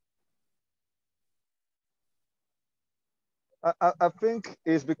us? I think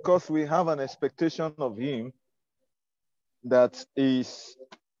it's because we have an expectation of him that his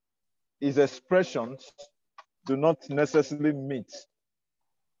expressions do not necessarily meet.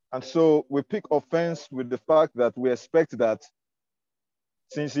 And so we pick offense with the fact that we expect that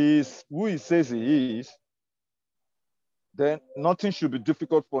since he is who he says he is, then nothing should be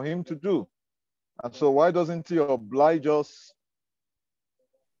difficult for him to do. And so why doesn't he oblige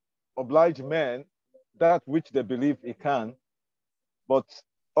men that which they believe he can? But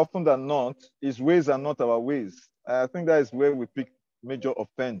often than not, his ways are not our ways. I think that is where we pick major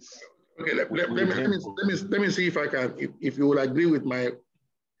offense. Okay, let me see if I can, if you will agree with my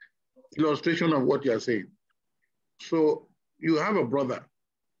illustration of what you are saying. So you have a brother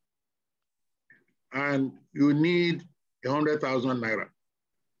and you need 100,000 naira.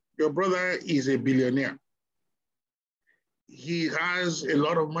 Your brother is a billionaire. He has a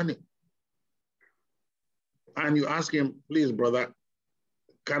lot of money. And you ask him, please, brother,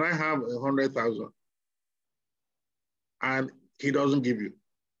 can I have 100,000? And he doesn't give you.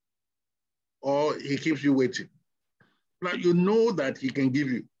 Or he keeps you waiting. Now you know that he can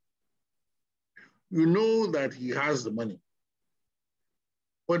give you. You know that he has the money.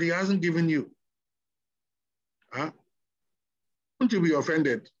 But he hasn't given you. Huh? Won't you be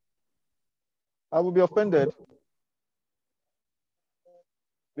offended? I will be offended.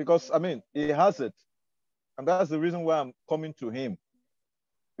 Because, I mean, he has it. And that's the reason why I'm coming to him.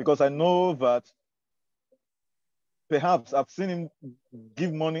 Because I know that perhaps I've seen him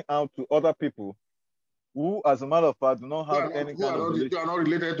give money out to other people who, as a matter of fact, do not have any kind of relationship. You are not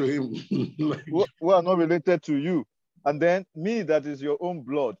related to him. who are not related to you. And then me, that is your own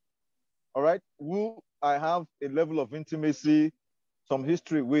blood, all right, who I have a level of intimacy, some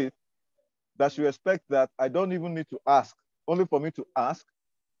history with, that you expect that I don't even need to ask, only for me to ask,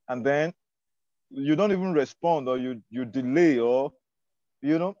 and then you don't even respond, or you delay, or,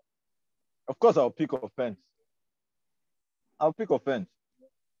 you know, of course I'll pick offense. I'll pick offense.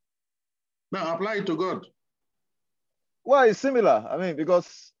 Now apply it to God. Well, it's similar. I mean,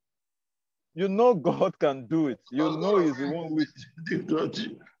 because you know God can do it. You know He's the one which...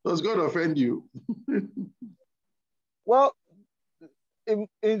 Does God offend you? Well,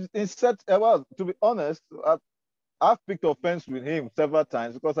 well, to be honest, I've picked offense with him several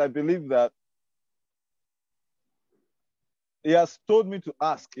times because I believe that he has told me to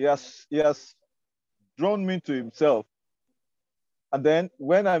ask. He has drawn me to himself. And then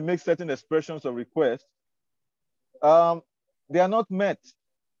when I make certain expressions of request, they are not met.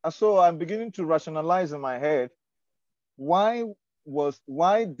 And so I'm beginning to rationalize in my head, why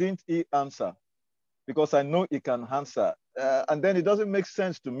didn't he answer? Because I know he can answer. And then it doesn't make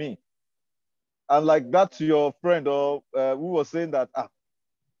sense to me. And like that to your friend who was saying that,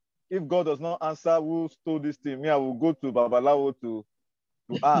 if God does not answer, who stole this thing? Me, I will go to Babalawo to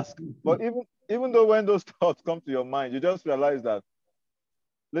ask. But even though when those thoughts come to your mind, you just realize that,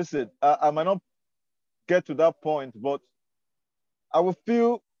 listen, I might not get to that point, but I will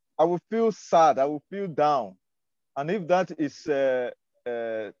feel sad. I will feel down. And if that is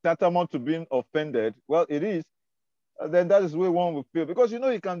tantamount to being offended, well, it is. Then that is where one will feel, because you know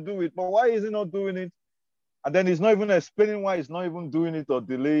he can do it, but why is he not doing it? And then he's not even explaining why he's not even doing it or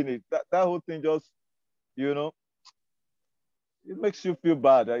delaying it. That whole thing just, you know, it makes you feel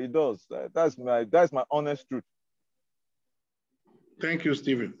bad. It does. That's my honest truth. Thank you,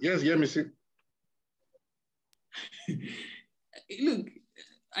 Stephen. Yes, yeah, Missy. Look,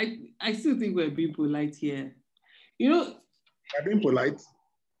 I still think we're being polite here. You know, we're being polite.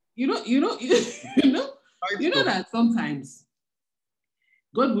 You know that sometimes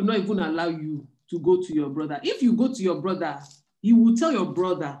God will not even allow you to go to your brother. If you go to your brother, he will tell your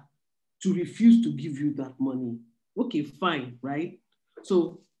brother to refuse to give you that money. Okay, fine, right?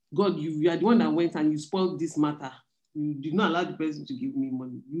 So God, you are the one that went and you spoiled this matter. You did not allow the person to give me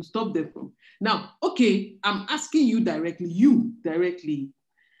money. You stopped them from. Now, okay, I'm asking you directly,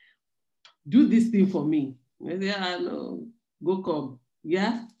 do this thing for me. Yeah, no, go come.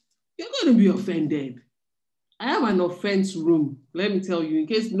 Yeah, you're going to be offended. I have an offense room. Let me tell you, in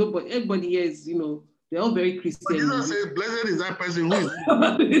case everybody here is, they're all very Christian. But Jesus says, blessed is that person who is still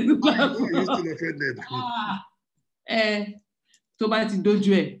offended. Tobati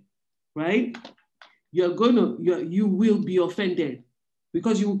Dojue, right? You will be offended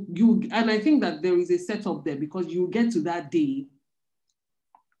because you, and I think that there is a setup there, because you get to that day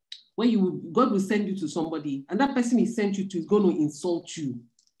when God will send you to somebody, and that person he sent you to is going to insult you.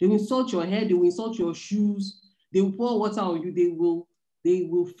 They will insult your hair, they will insult your shoes, they will pour water on you, they will they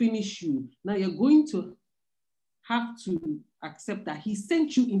will finish you. Now you're going to have to accept that he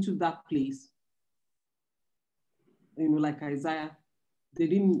sent you into that place. You know, like Isaiah, they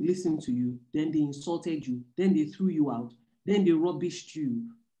didn't listen to you, then they insulted you, then they threw you out, then they rubbished you,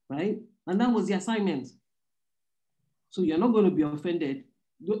 right? And that was the assignment. So you're not going to be offended.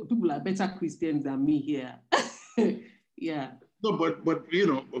 People are better Christians than me here. Yeah. No, but you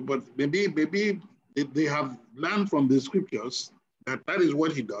know, but maybe they have learned from the scriptures that is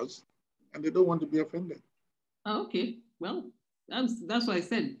what he does, and they don't want to be offended. Oh, okay. Well, that's why I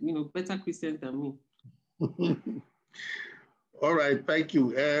said, you know, better Christians than me. All right, thank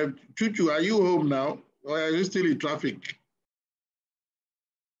you. Chuchu, are you home now, or are you still in traffic?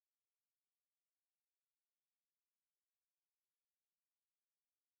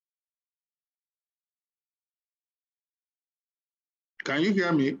 Can you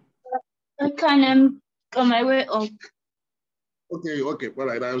hear me? I can. I'm on my way up. Okay, all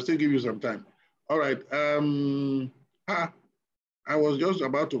right. I'll still give you some time. All right. I was just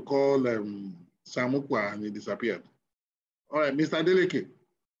about to call Samukwa and he disappeared. All right, Mr. Deleke.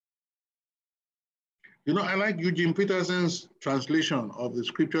 You know, I like Eugene Peterson's translation of the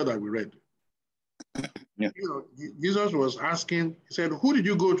scripture that we read. Yeah. You know, Jesus was asking, he said, who did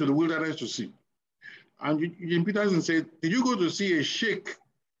you go to the wilderness to see? And Eugene Peterson said, did you go to see a sheikh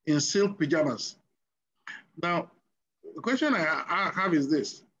in silk pajamas? Now, the question I have is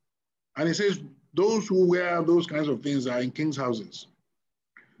this, and he says, those who wear those kinds of things are in king's houses.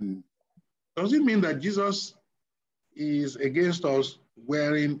 Does it mean that Jesus is against us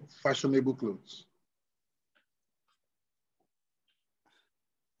wearing fashionable clothes?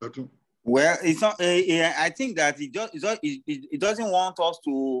 Well, it's not. I think that it doesn't want us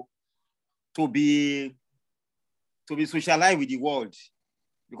to be socialized with the world,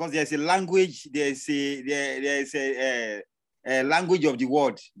 because there's a language. There's a language of the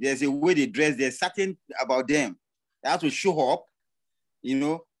world. There's a way they dress. There's certain about them. They have to show up. You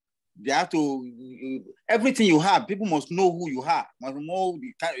know, they have to. Everything you have, people must know who you are. Must know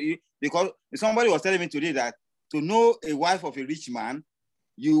because somebody was telling me today that to know a wife of a rich man,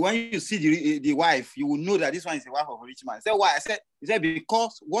 when you see the wife, you will know that this one is a wife of a rich man. I said, why? He said,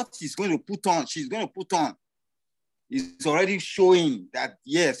 because what she's going to put on, is already showing that,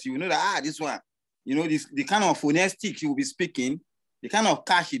 yes, you know that, this one, you know, the kind of phonetic she will be speaking, the kind of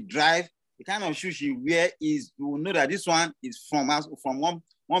car she drive, the kind of shoes she wear you will know that this one is from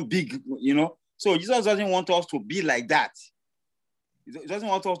one big, you know. So Jesus doesn't want us to be like that. It doesn't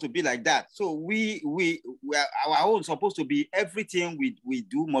want us to be like that. So we are our own supposed to be, everything we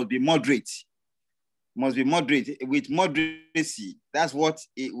do must be moderate. Must be moderate with moderacy. That's what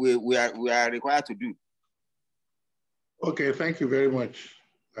we are required to do. Okay, thank you very much.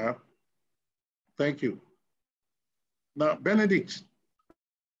 Thank you. Now, Benedict,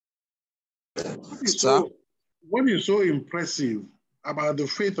 what is so impressive about the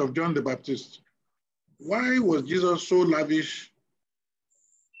faith of John the Baptist? Why was Jesus so lavish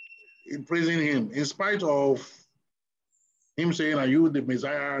in praising him, in spite of him saying, are you the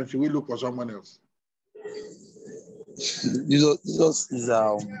Messiah, and should we look for someone else? Jesus is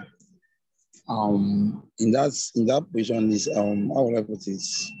in that position is how would I put it?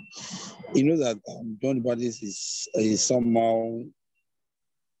 You know that John the Baptist is somehow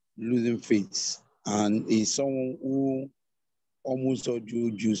losing faith, and is someone who almost all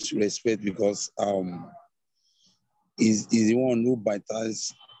Jews respect, because is the one who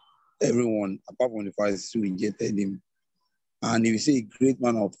baptized everyone apart from the Pharisees who rejected him. And if you say a great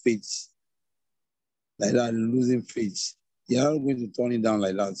man of faith like that, losing faith, you're not going to turn it down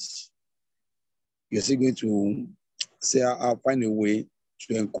like that. You're still going to say, I'll find a way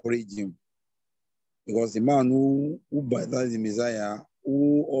to encourage him. Because the man who baptized the Messiah,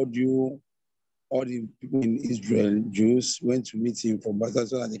 who all the people in Israel, Jews, went to meet him for baptism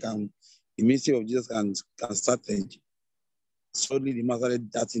so that the ministry of Jesus can start. Suddenly the man started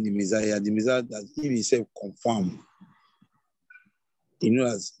doubting the Messiah that he himself confirmed. You know,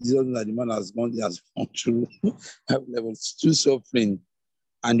 as Jesus knows that the man has gone through levels, through suffering.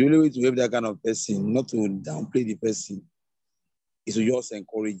 And the only way to help that kind of person, not to downplay the person, is to just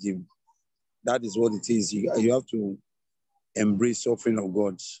encourage him. That is what it is. You have to embrace suffering of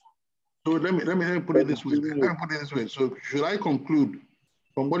God. So let me put it this way. So should I conclude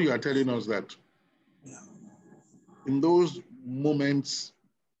from what you are telling us that in those moments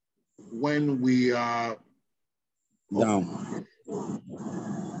when we are down,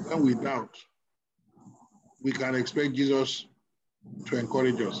 when we doubt, we can expect Jesus to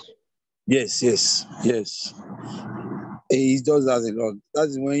encourage us? Yes. He does that a lot. That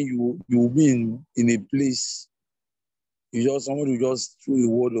is when you will be in a place You just somebody who just threw a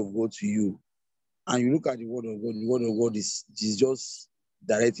word of God to you, and you look at the word of God is just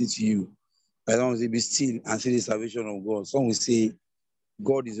directed to you. By the time say, be still and see the salvation of God. Some will say,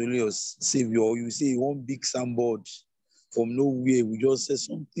 God is only your savior. Or you say one big soundboard from nowhere. We just say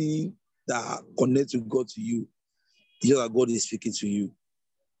something that connects to God to you. It's just that God is speaking to you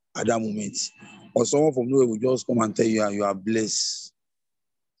at that moment. Or someone from nowhere will just come and tell you you are blessed.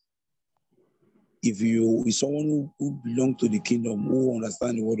 If someone who belongs to the kingdom, who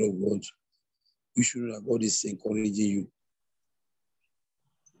understands the word of God, you should know that God is encouraging you.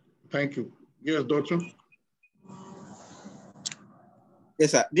 Thank you. Yes, Doctor.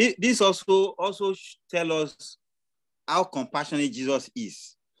 Yes, sir. This also tell us how compassionate Jesus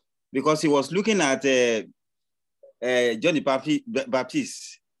is, because he was looking at John the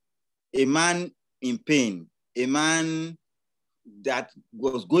Baptist, a man in pain, a man that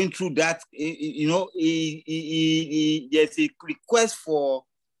was going through that. There's a request for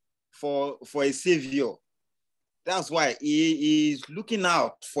a savior. That's why he is looking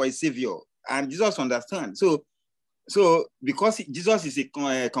out for a savior, and Jesus understands. So because Jesus is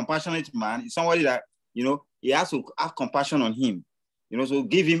a compassionate man, somebody that, he has to have compassion on him, so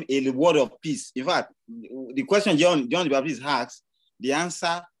give him a word of peace. In fact, the question John the Baptist asked, the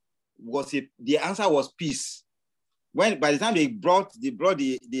answer was peace. When by the time they brought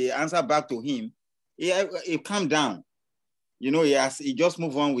the answer back to him, he calmed down. He just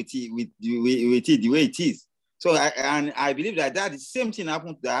moved on with it the way it is. So I believe that the same thing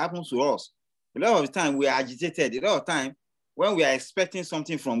happens to us. A lot of the time we are agitated. A lot of time when we are expecting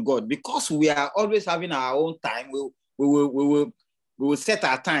something from God, because we are always having our own time, we will set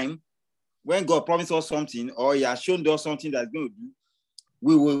our time. When God promised us something, or He has shown us something that's going to do,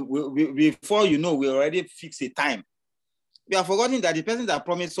 we will before we already fix a time. We are forgetting that the person that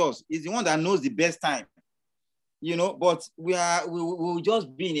promised us is the one that knows the best time. But we will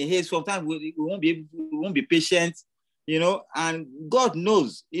just be in a haste. Sometimes we won't be patient, and God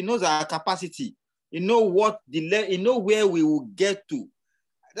knows. He knows our capacity. He knows where we will get to.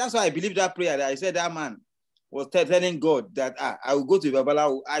 That's why I believe that prayer that I said that man was telling God that I will go to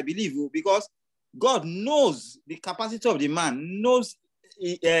Babalawo. I believe because God knows the capacity of the man, knows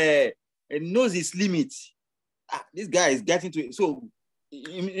his limit. This guy is getting to it. So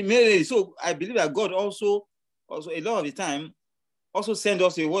I believe that God also a lot of the time also send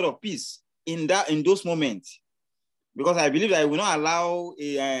us a word of peace in those moments, because I believe that He will not allow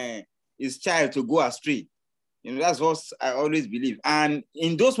his child to go astray. That's what I always believe. And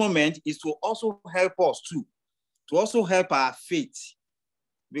in those moments is to also help us too, to also help our faith,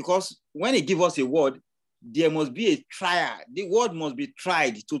 because when He gives us a word, there must be a trial. The word must be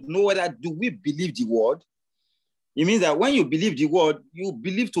tried to know whether do we believe the word. It means that when you believe the word, you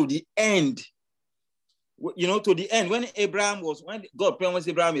believe to the end. To the end. When God promised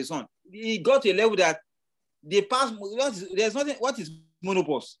Abraham a son, he got to a level that they passed. There's nothing. What is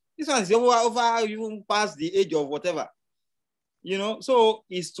menopause? This one is over even past the age of whatever. So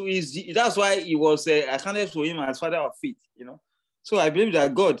that's why he was accounted to him as father of faith. So I believe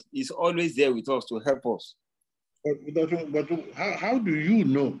that God is always there with us to help us. But how do you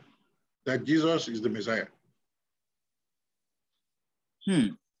know that Jesus is the Messiah?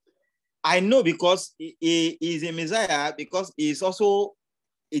 I know because he is a Messiah, because he is also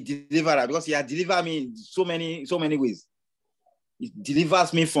a deliverer, because He has delivered me in so many ways. He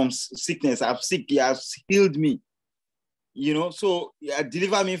delivers me from sickness. I'm sick. He has healed me. So He has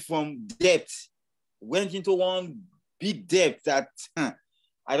delivered me from debt. Went into one big debt that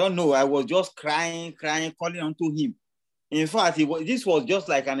I don't know. I was just crying, calling unto Him. In fact, this was just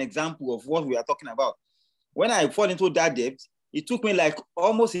like an example of what we are talking about. When I fall into that debt, it took me like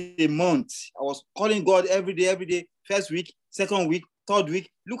almost a month. I was calling God every day, first week, second week, third week.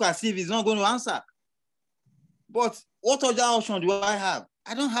 Look as if He's not going to answer. But what other option do I have?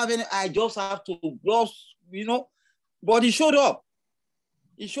 I don't have any. I just have to But He showed up.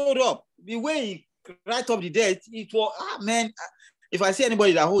 The way He write up the debt, it was, man. If I see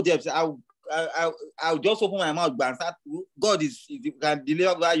anybody that hold debt, I'll just open my mouth and start. God can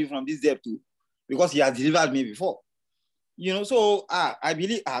deliver you from this debt too, because He has delivered me before. So I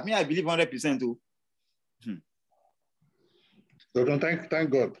believe 100% too. So thank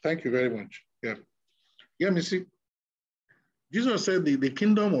God. Thank you very much. Yeah, Missy. Jesus said the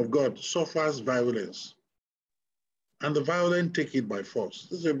kingdom of God suffers violence, and the violent take it by force.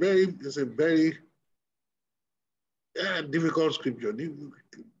 It's a very difficult scripture. Do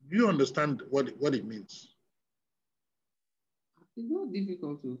you understand what it means? It's not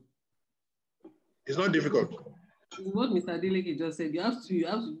difficult to. It's not difficult. What Mr. Adeleke just said, you have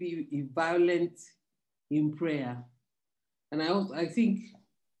to be violent in prayer. And I think,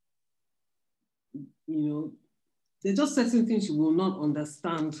 you know, there's just certain things you will not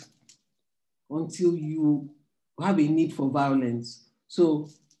understand until you have a need for violence. So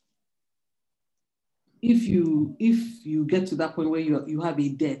if you get to that point where you have a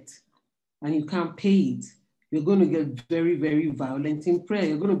debt and you can't pay it, you're going to get very, very violent in prayer.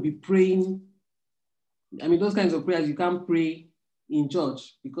 You're going to be praying. I mean, those kinds of prayers you can't pray in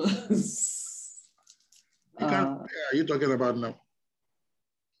church because. What kind of prayer are you talking about now?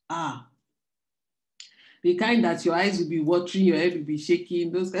 The kind that your eyes will be watering, your head will be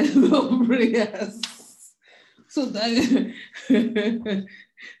shaking, those kinds of prayers. So that,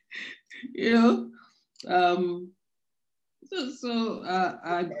 you know,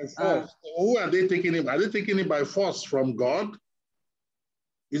 who are they taking it? Are they taking it by force from God?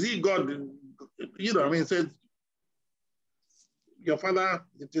 Is it God? You know, I mean, it says, your father,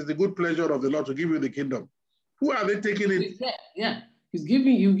 it is the good pleasure of the Lord to give you the kingdom. Who are they taking it? Yeah. He'll give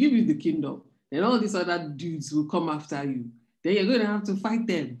you the kingdom. Then all these other dudes will come after you. Then you're going to have to fight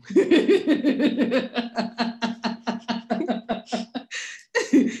them.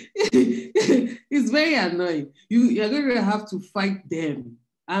 It's very annoying. You're going to have to fight them.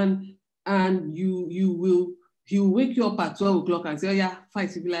 And he'll wake you up at 12 o'clock and say, oh yeah,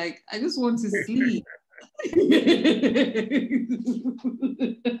 fight. You'll be like, I just want to sleep.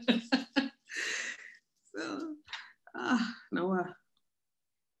 So, now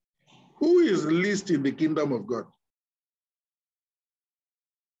who is least in the kingdom of God?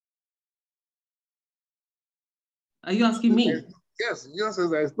 Are you asking me? Yes, Jesus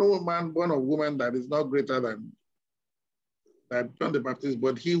says there is no man born of woman that is not greater than John the Baptist,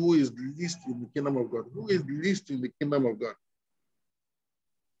 but he who is least in the kingdom of God. Who is least in the kingdom of God?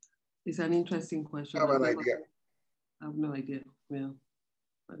 It's an interesting question. I have an idea. I have no idea. Well,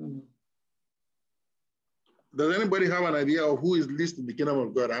 I don't know. Does anybody have an idea of who is least in the kingdom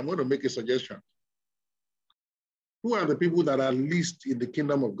of God? I'm going to make a suggestion. Who are the people that are least in the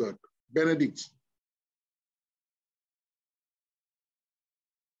kingdom of God? Benedict.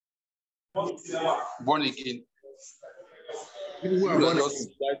 Born again. People who are born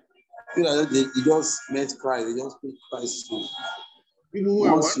again. They just met Christ. They just preach Christ to. People who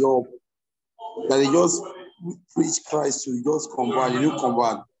are what? That they just preach Christ to, you just convert. You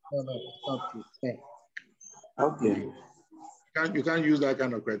convert. No. Okay. You can't use that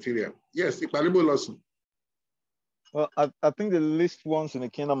kind of criteria. Yes, the valuable lesson. Well, I think the least ones in the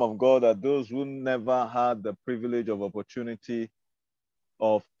kingdom of God are those who never had the privilege of opportunity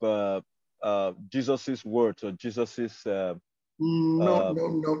of Jesus's words or Jesus's. No.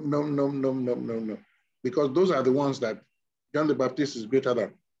 Because those are the ones that John the Baptist is greater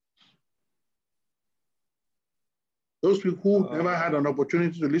than. Those people who never had an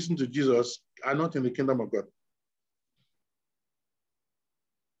opportunity to listen to Jesus are not in the kingdom of God.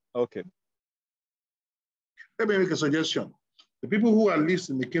 Okay. Let me make a suggestion. The people who are least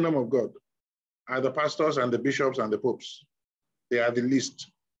in the kingdom of God are the pastors and the bishops and the popes. They are the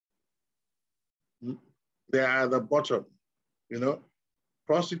least. They are the bottom, you know.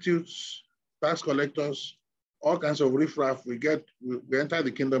 Prostitutes, tax collectors, all kinds of riffraff, we enter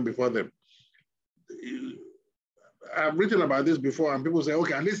the kingdom before them. I've written about this before, and people say,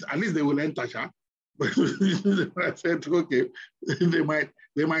 okay, at least they will enter, Sha. But I said, okay, they might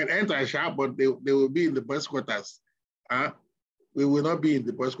enter, Sha, but they will be in the best quarters. We will not be in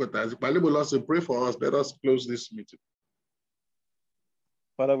the best quarters. Bible also pray for us. Let us close this meeting.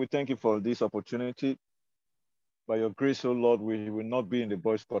 Father, we thank you for this opportunity. By your grace, O Lord, we will not be in the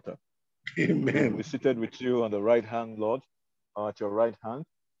boys' quarter. Amen. We're seated with you on the right hand, Lord, or at your right hand.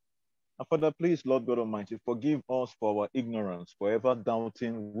 And Father, please, Lord God Almighty, forgive us for our ignorance, for ever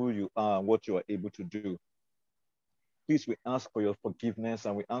doubting who you are and what you are able to do. Please, we ask for your forgiveness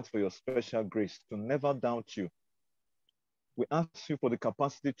and we ask for your special grace to never doubt you. We ask you for the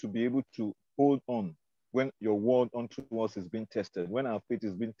capacity to be able to hold on when your word unto us is being tested, when our faith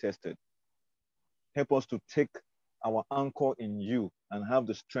is being tested. Help us to take our anchor in you and have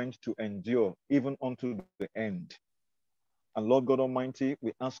the strength to endure even unto the end. And Lord God Almighty,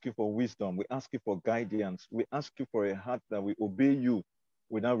 we ask you for wisdom. We ask you for guidance. We ask you for a heart that will obey you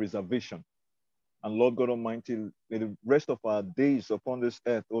without reservation. And Lord God Almighty, may the rest of our days upon this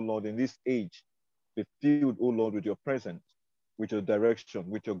earth, O Lord, in this age, be filled, O Lord, with your presence, with your direction,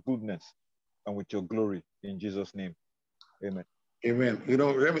 with your goodness, and with your glory. In Jesus' name, amen. Amen. You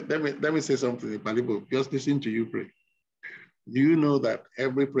know, let me say something, Balibo. Just listen to you pray. Do you know that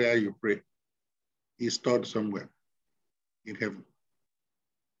every prayer you pray is stored somewhere in heaven?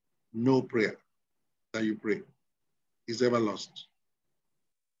 No prayer that you pray is ever lost.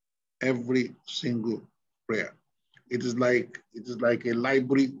 Every single prayer It is like a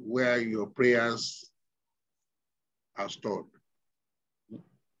library where your prayers are stored.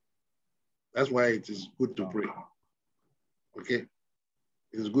 That's why it is good to pray. Okay?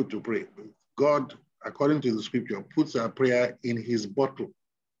 It is good to pray. God, according to the scripture, puts our prayer in his bottle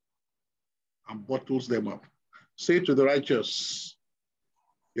and bottles them up. Say to the righteous,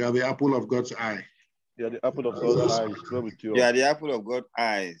 you are the apple of God's eye. You are the apple of God's eyes. You are the apple of God's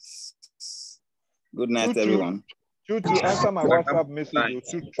eyes. Good night, everyone. To answer my WhatsApp message.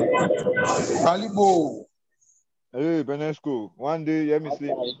 Alibo. Hey, Benesco. One day, let me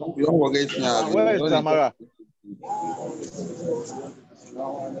sleep. Where Where is Tamara?